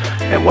game.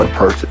 And what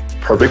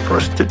perfect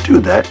person to do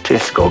that,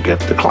 just go get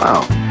the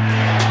clown.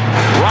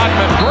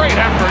 Rodman, great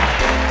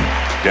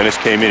effort. Dennis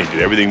came in, he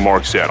did everything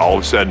Mark said. All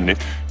of a sudden,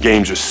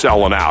 games are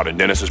selling out, and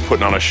Dennis is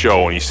putting on a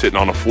show, and he's sitting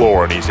on the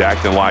floor, and he's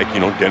acting like,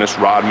 Dennis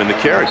Rodman, the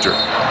character.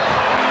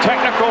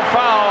 Technical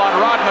foul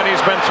on Rodman.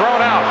 He's been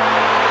thrown out.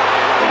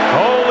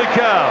 Holy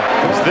cow.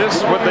 Is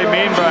this what they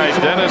mean by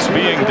Dennis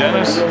being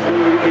Dennis?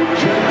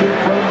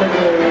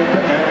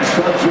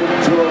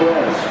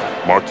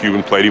 Mark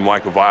Cuban played him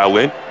like a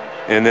violin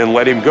and then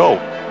let him go.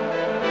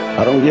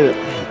 I don't get it.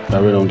 I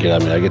really don't get it. I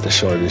mean, I get the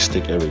short and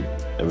stick every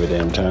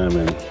damn time,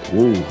 and I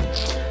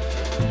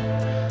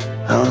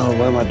don't know,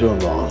 what am I doing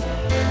wrong?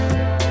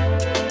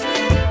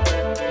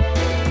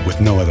 With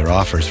no other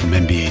offers from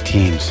NBA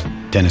teams,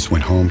 Dennis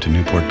went home to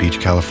Newport Beach,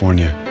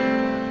 California.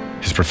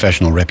 His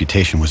professional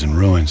reputation was in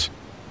ruins,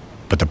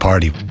 but the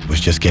party was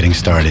just getting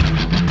started.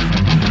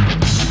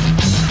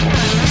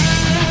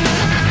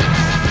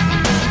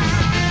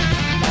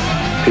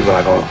 People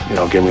are not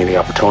gonna, give me any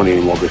opportunity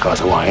anymore because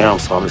of who I am,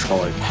 so I'm just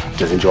gonna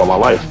just enjoy my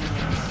life.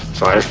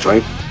 So I just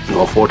drink,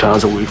 4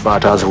 times a week,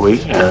 5 times a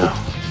week, and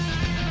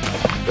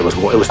it was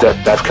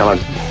that kind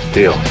of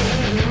deal.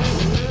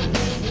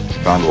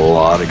 Found a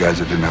lot of guys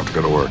that didn't have to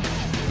go to work,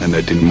 and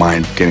that didn't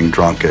mind getting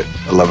drunk at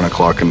 11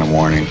 o'clock in the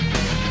morning.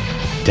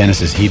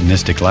 Dennis's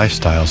hedonistic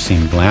lifestyle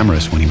seemed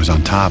glamorous when he was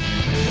on top.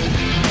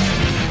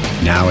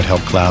 Now it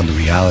helped cloud the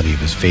reality of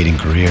his fading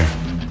career.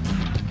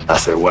 I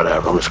said,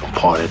 whatever, I'm just gonna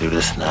party, do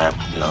this and that,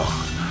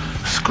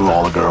 screw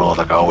all the girls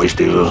like I always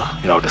do,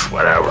 just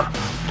whatever.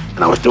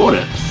 And I was doing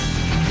it.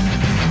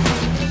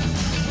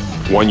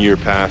 1 year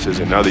passes,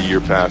 another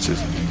year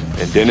passes,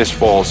 and Dennis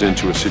falls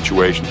into a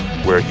situation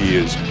where he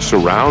is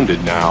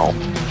surrounded now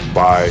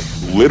by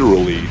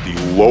literally the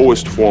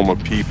lowest form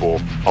of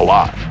people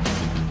alive.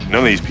 None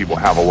of these people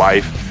have a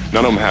life,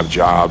 none of them have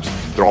jobs,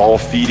 they're all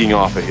feeding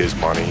off of his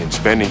money and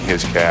spending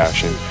his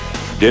cash, and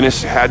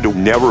Dennis had to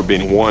never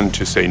been one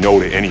to say no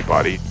to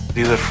anybody.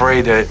 He's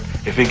afraid that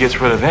if he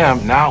gets rid of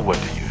them, now what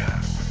do you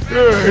have?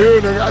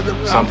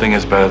 Yeah, something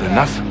is better than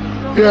nothing.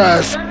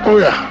 Yes, oh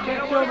yeah.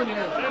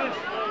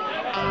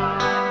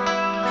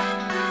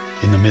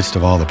 In the midst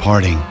of all the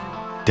partying,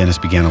 Dennis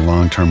began a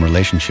long-term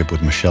relationship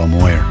with Michelle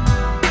Moyer,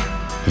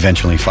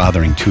 eventually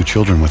fathering 2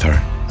 children with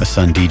her, a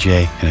son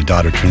DJ and a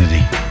daughter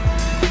Trinity.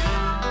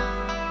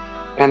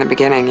 In the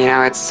beginning,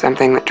 it's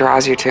something that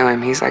draws you to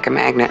him. He's like a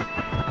magnet.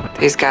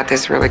 He's got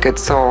this really good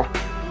soul.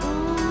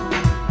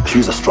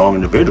 She's a strong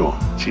individual.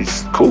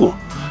 She's cool.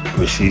 I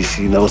mean,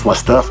 she knows my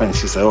stuff, and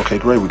she said, okay,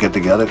 great, we get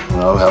together,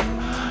 have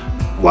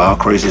wild,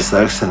 crazy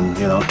sex, and,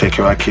 take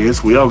care of our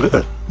kids. We all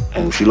good.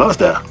 And she loves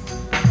that.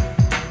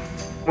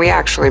 We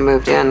actually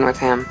moved in with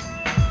him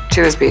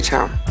to his beach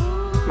home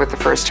with the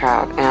first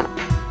child, and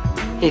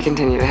he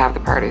continued to have the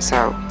party,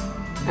 so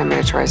I made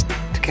a choice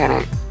to kind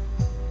of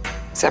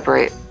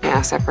separate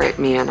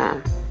me and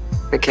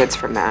the kids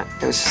from that.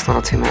 It was just a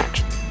little too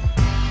much.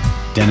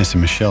 Dennis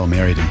and Michelle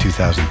married in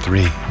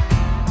 2003,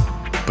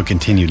 but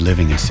continued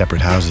living in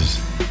separate houses.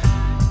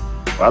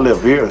 I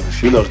live here, and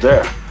she lives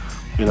there,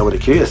 with the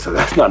kids, so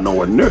that's not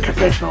nowhere near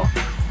conventional.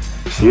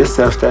 She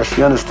accepts that,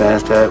 she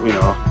understands that,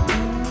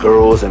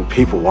 girls and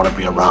people want to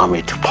be around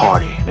me to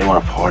party. They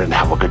want to party and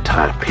have a good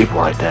time, people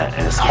like that,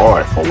 and it's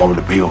hard for a woman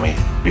to be with me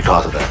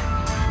because of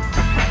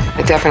that.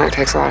 It definitely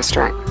takes a lot of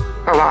strength.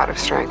 A lot of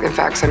strength. In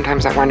fact,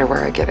 sometimes I wonder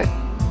where I get it,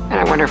 and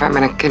I wonder if I'm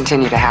going to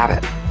continue to have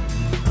it.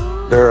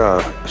 They're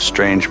a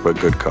strange but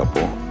good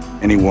couple.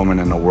 Any woman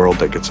in the world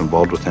that gets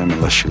involved with him,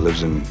 unless she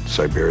lives in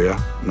Siberia,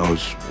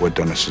 knows what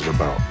Dennis is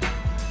about.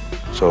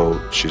 So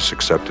she's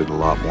accepted a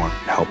lot more,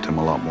 helped him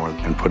a lot more,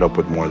 and put up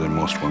with more than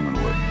most women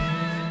would.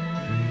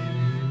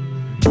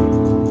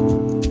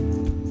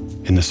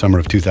 In the summer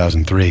of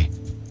 2003,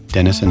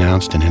 Dennis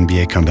announced an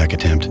NBA comeback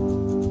attempt,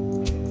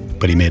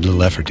 but he made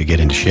little effort to get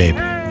into shape.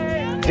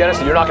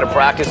 Dennis, you're not going to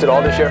practice at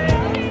all this year?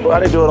 Well, I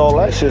didn't do it all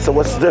last year, so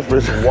what's the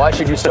difference? Why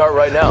should you start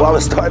right now? Well, I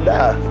would start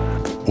now.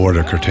 Or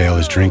to curtail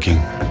his drinking.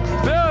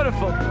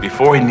 Beautiful.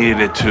 Before he needed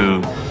it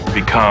to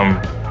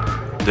become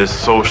this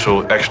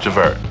social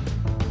extrovert,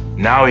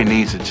 now he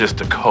needs it just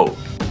to cope.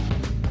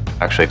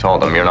 Actually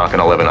told him, you're not going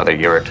to live another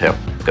year or 2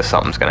 because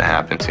something's going to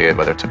happen to you,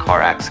 whether it's a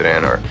car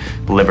accident or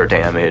liver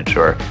damage,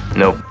 or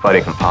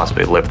nobody can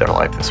possibly live their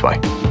life this way.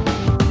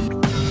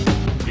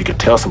 You can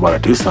tell somebody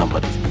to do something,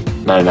 but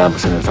 99%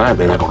 of the time,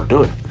 they're not going to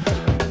do it.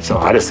 So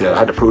I just said I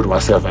had to prove to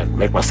myself and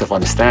make myself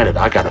understand that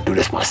I got to do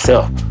this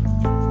myself.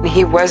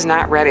 He was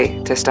not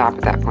ready to stop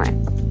at that point.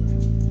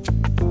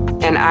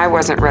 And I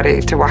wasn't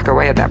ready to walk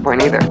away at that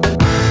point either.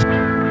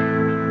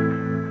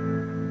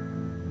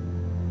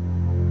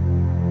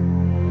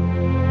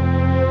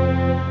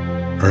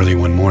 Early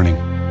one morning,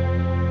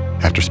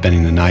 after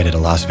spending the night at a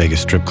Las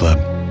Vegas strip club,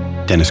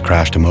 Dennis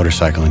crashed a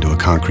motorcycle into a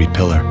concrete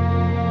pillar.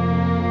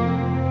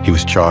 He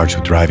was charged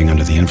with driving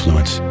under the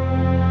influence.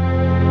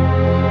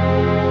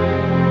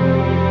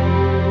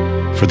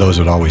 For those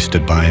who had always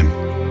stood by him,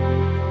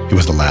 it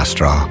was the last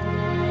straw.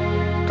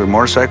 The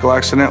motorcycle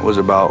accident was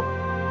about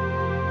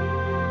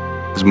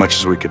as much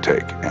as we could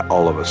take,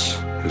 all of us,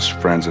 his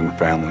friends and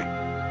family.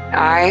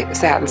 I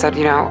sat and said,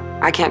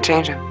 I can't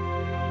change him.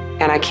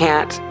 And I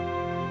can't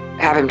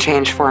have him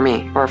change for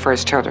me or for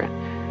his children.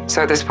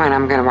 So at this point,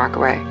 I'm going to walk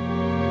away.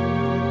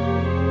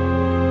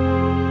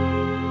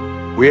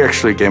 We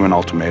actually gave an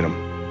ultimatum,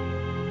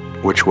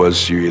 which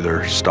was you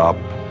either stop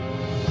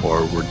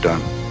or we're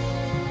done.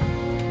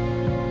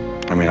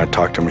 I mean, I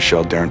talked to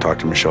Michelle, Darren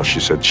talked to Michelle, she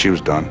said she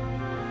was done.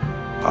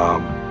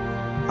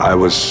 I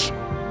was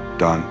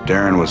done.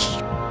 Darren was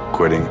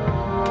quitting.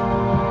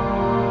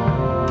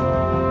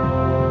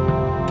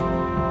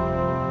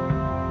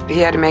 He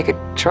had to make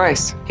a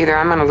choice. Either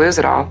I'm going to lose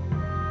it all,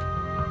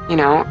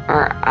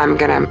 or I'm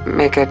going to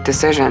make a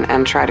decision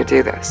and try to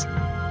do this.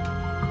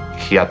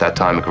 He at that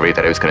time agreed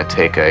that he was going to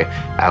take a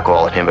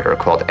alcohol inhibitor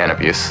called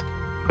Antabuse,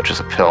 which is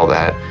a pill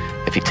that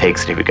if he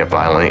takes it, he would get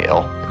violently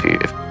ill.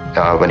 If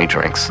when he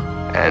drinks,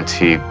 and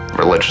he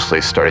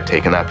religiously started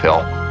taking that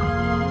pill.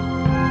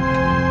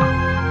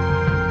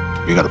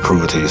 You got to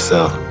prove it to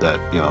yourself that,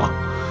 you know,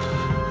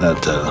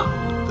 that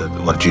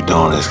what you're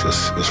doing is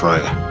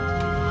right.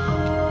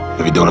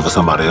 If you're doing it for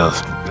somebody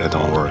else, that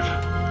don't work,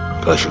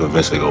 because you'll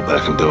eventually go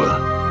back and do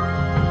it.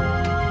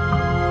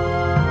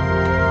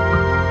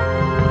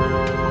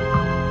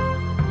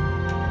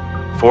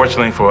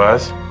 Fortunately for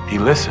us, he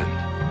listened.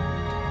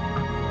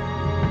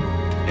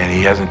 And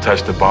he hasn't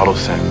touched the bottle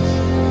since.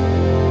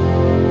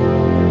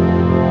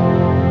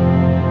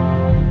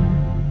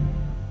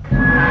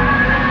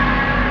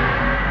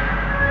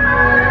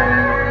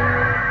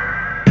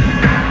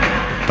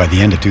 By the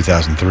end of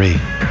 2003,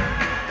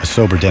 a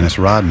sober Dennis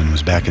Rodman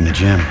was back in the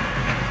gym,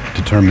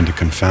 determined to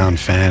confound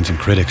fans and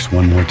critics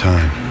one more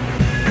time.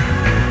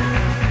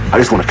 I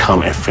just want to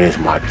come and finish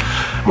my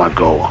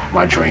goal,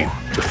 my dream,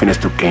 to finish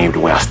the game the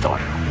way I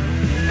started.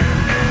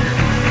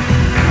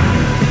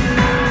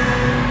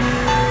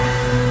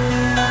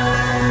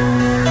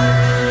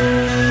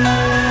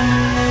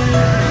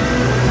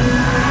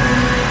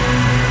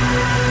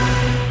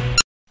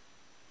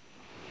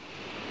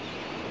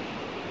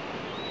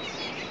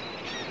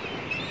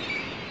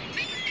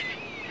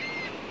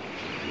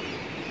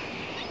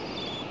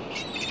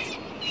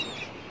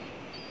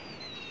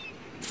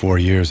 Four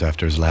years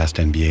after his last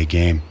NBA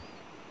game,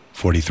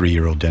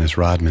 43-year-old Dennis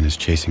Rodman is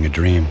chasing a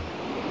dream.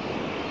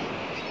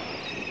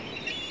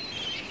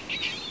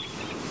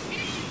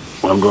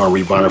 I'm doing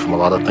rebounding from a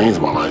lot of things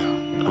in my life.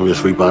 I'm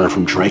just rebounding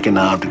from drinking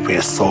now to being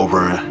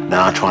sober,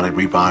 now trying to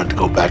rebound to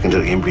go back into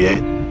the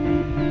NBA.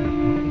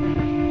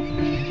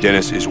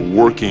 Dennis is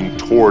working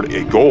toward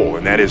a goal,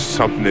 and that is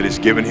something that has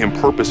given him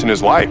purpose in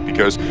his life,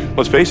 because,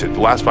 let's face it,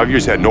 the last 5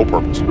 years he had no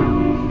purpose.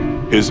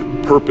 His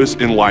purpose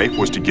in life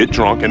was to get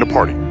drunk and to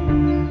party.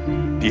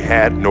 He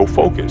had no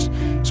focus.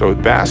 So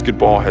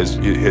basketball has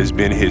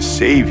been his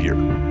savior.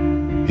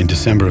 In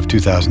December of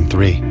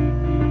 2003,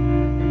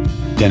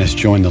 Dennis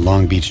joined the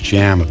Long Beach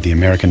Jam of the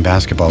American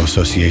Basketball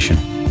Association.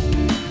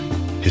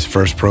 His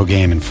first pro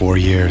game in 4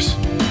 years.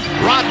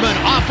 Rodman,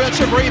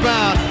 offensive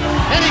rebound,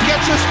 and he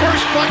gets his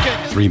first bucket.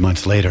 3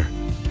 months later,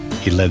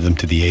 he led them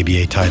to the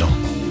ABA title.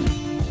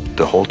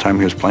 The whole time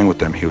he was playing with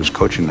them, he was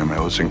coaching them.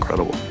 It was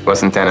incredible. It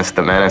wasn't Dennis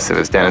the menace, it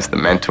was Dennis the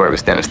mentor, it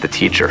was Dennis the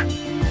teacher.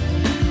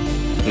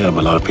 Yeah,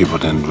 but a lot of people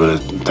didn't really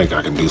think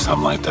I can do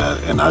something like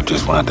that, and I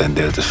just went out there and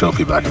did it to show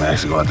people I can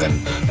actually go out there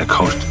and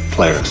coach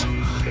players.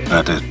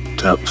 I had to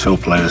show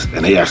players,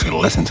 and they actually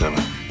listened to me.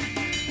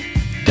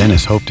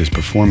 Dennis hoped his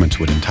performance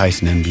would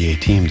entice an NBA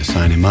team to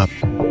sign him up,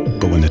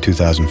 but when the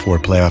 2004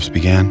 playoffs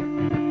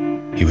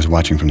began, he was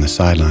watching from the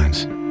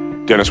sidelines.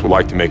 Dennis would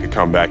like to make a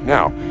comeback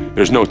now.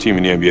 There's no team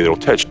in the NBA that'll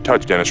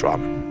touch Dennis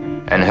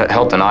Rodman. And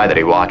he'll deny that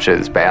he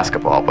watches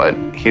basketball, but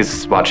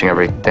he's watching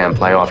every damn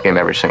playoff game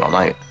every single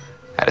night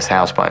at his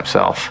house by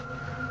himself,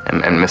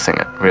 and missing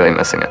it, really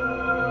missing it.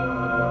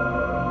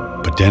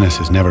 But Dennis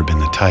has never been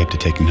the type to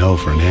take no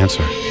for an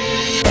answer.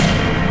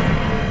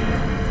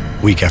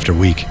 Week after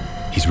week,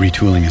 he's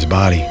retooling his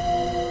body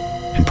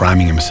and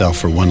priming himself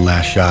for one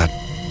last shot.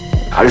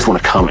 I just want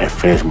to come and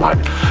finish my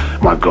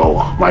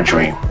goal, my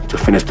dream, to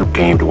finish the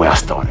game the way I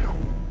started.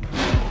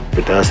 If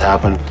it does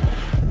happen,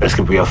 it's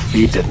going to be a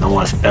feat that no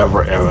one's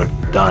ever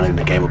done in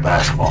the game of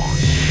basketball.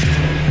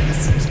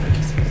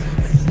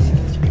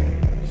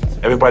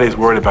 Everybody's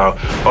worried about,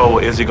 oh,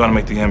 is he going to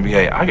make the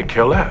NBA? I could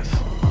care less.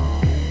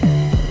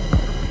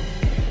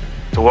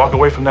 To walk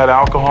away from that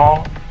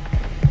alcohol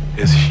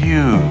is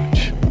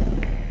huge.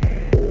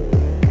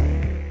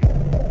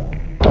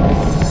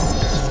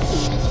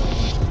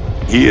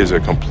 He is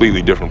a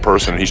completely different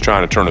person. He's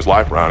trying to turn his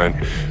life around,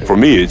 and for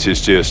me, it's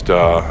just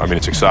I mean,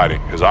 it's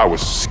exciting, because I was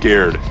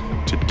scared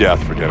to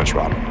death for Dennis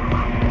Rodman.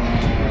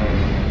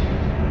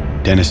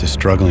 Dennis is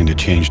struggling to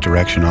change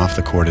direction off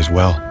the court as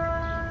well,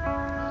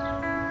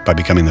 by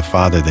becoming the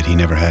father that he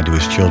never had to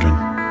his children.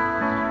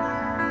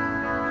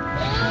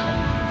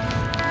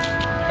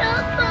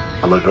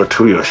 I look at her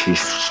 2 years, she's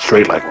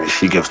straight like me.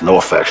 She gives no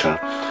affection.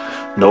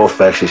 No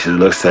affection. She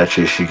looks at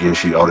you, she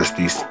gives you all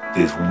these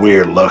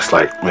weird looks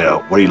like, you know,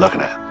 what are you looking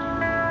at?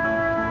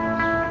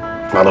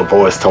 My little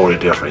boy is totally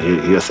different.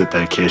 He'll sit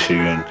there and kiss you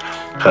and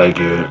hug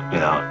you, you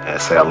know, and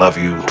say, I love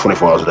you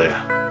 24 hours a day.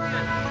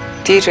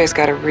 DJ's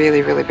got a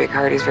really, really big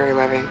heart. He's very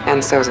loving,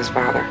 and so is his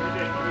father.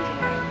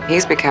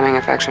 He's becoming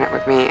affectionate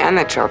with me and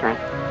the children.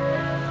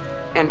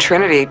 And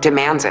Trinity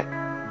demands it.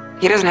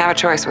 He doesn't have a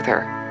choice with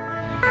her.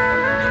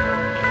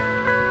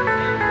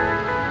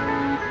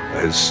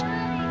 His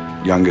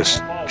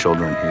youngest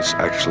children, he's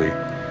actually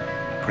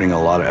putting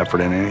a lot of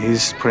effort in, and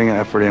he's putting an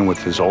effort in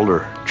with his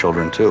older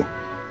children too.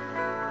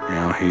 You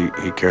know,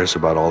 he cares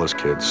about all his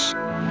kids.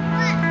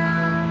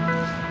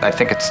 I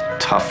think it's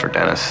tough for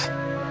Dennis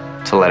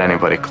to let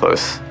anybody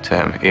close to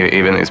him,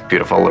 even these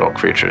beautiful little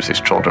creatures, these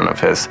children of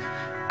his,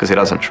 because he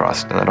doesn't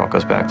trust, and it all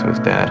goes back to his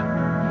dad.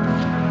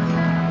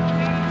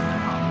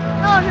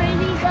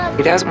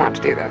 He does want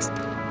to do this.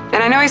 And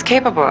I know he's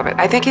capable of it.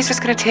 I think he's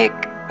just going to take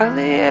a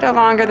little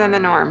longer than the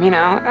norm, you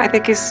know? I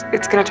think it's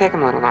going to take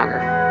him a little longer.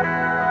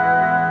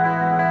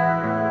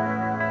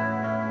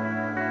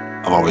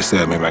 I've always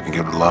said maybe I can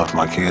give the love to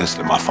my kids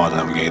that my father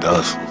never gave to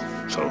us.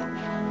 So,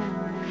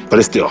 but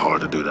it's still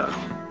hard to do that.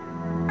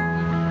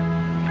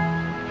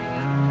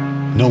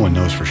 No one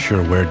knows for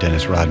sure where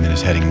Dennis Rodman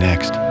is heading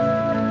next.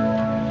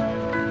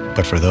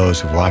 But for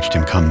those who've watched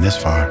him come this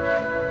far,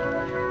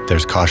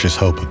 there's cautious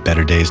hope of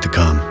better days to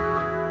come.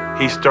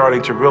 He's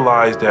starting to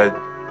realize that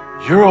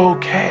you're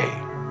okay.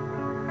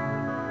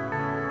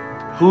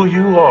 Who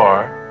you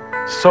are,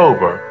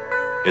 sober,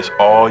 is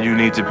all you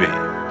need to be.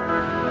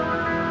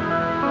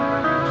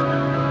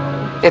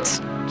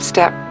 It's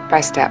step by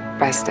step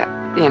by step,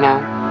 you know?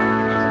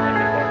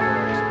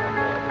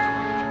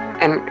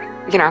 And,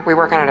 you know, we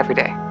work on it every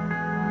day.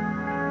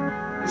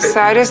 So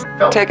I just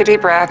take a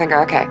deep breath and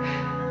go, okay,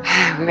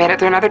 we made it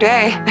through another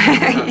day.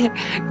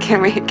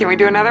 Can we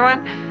do another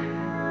one?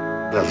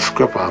 There's a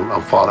script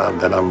I'm following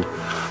that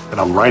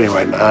I'm writing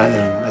right now,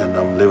 and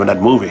I'm living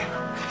that movie.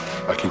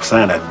 I keep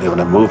saying that, living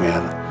that movie,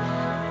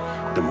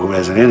 and the movie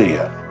hasn't ended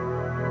yet.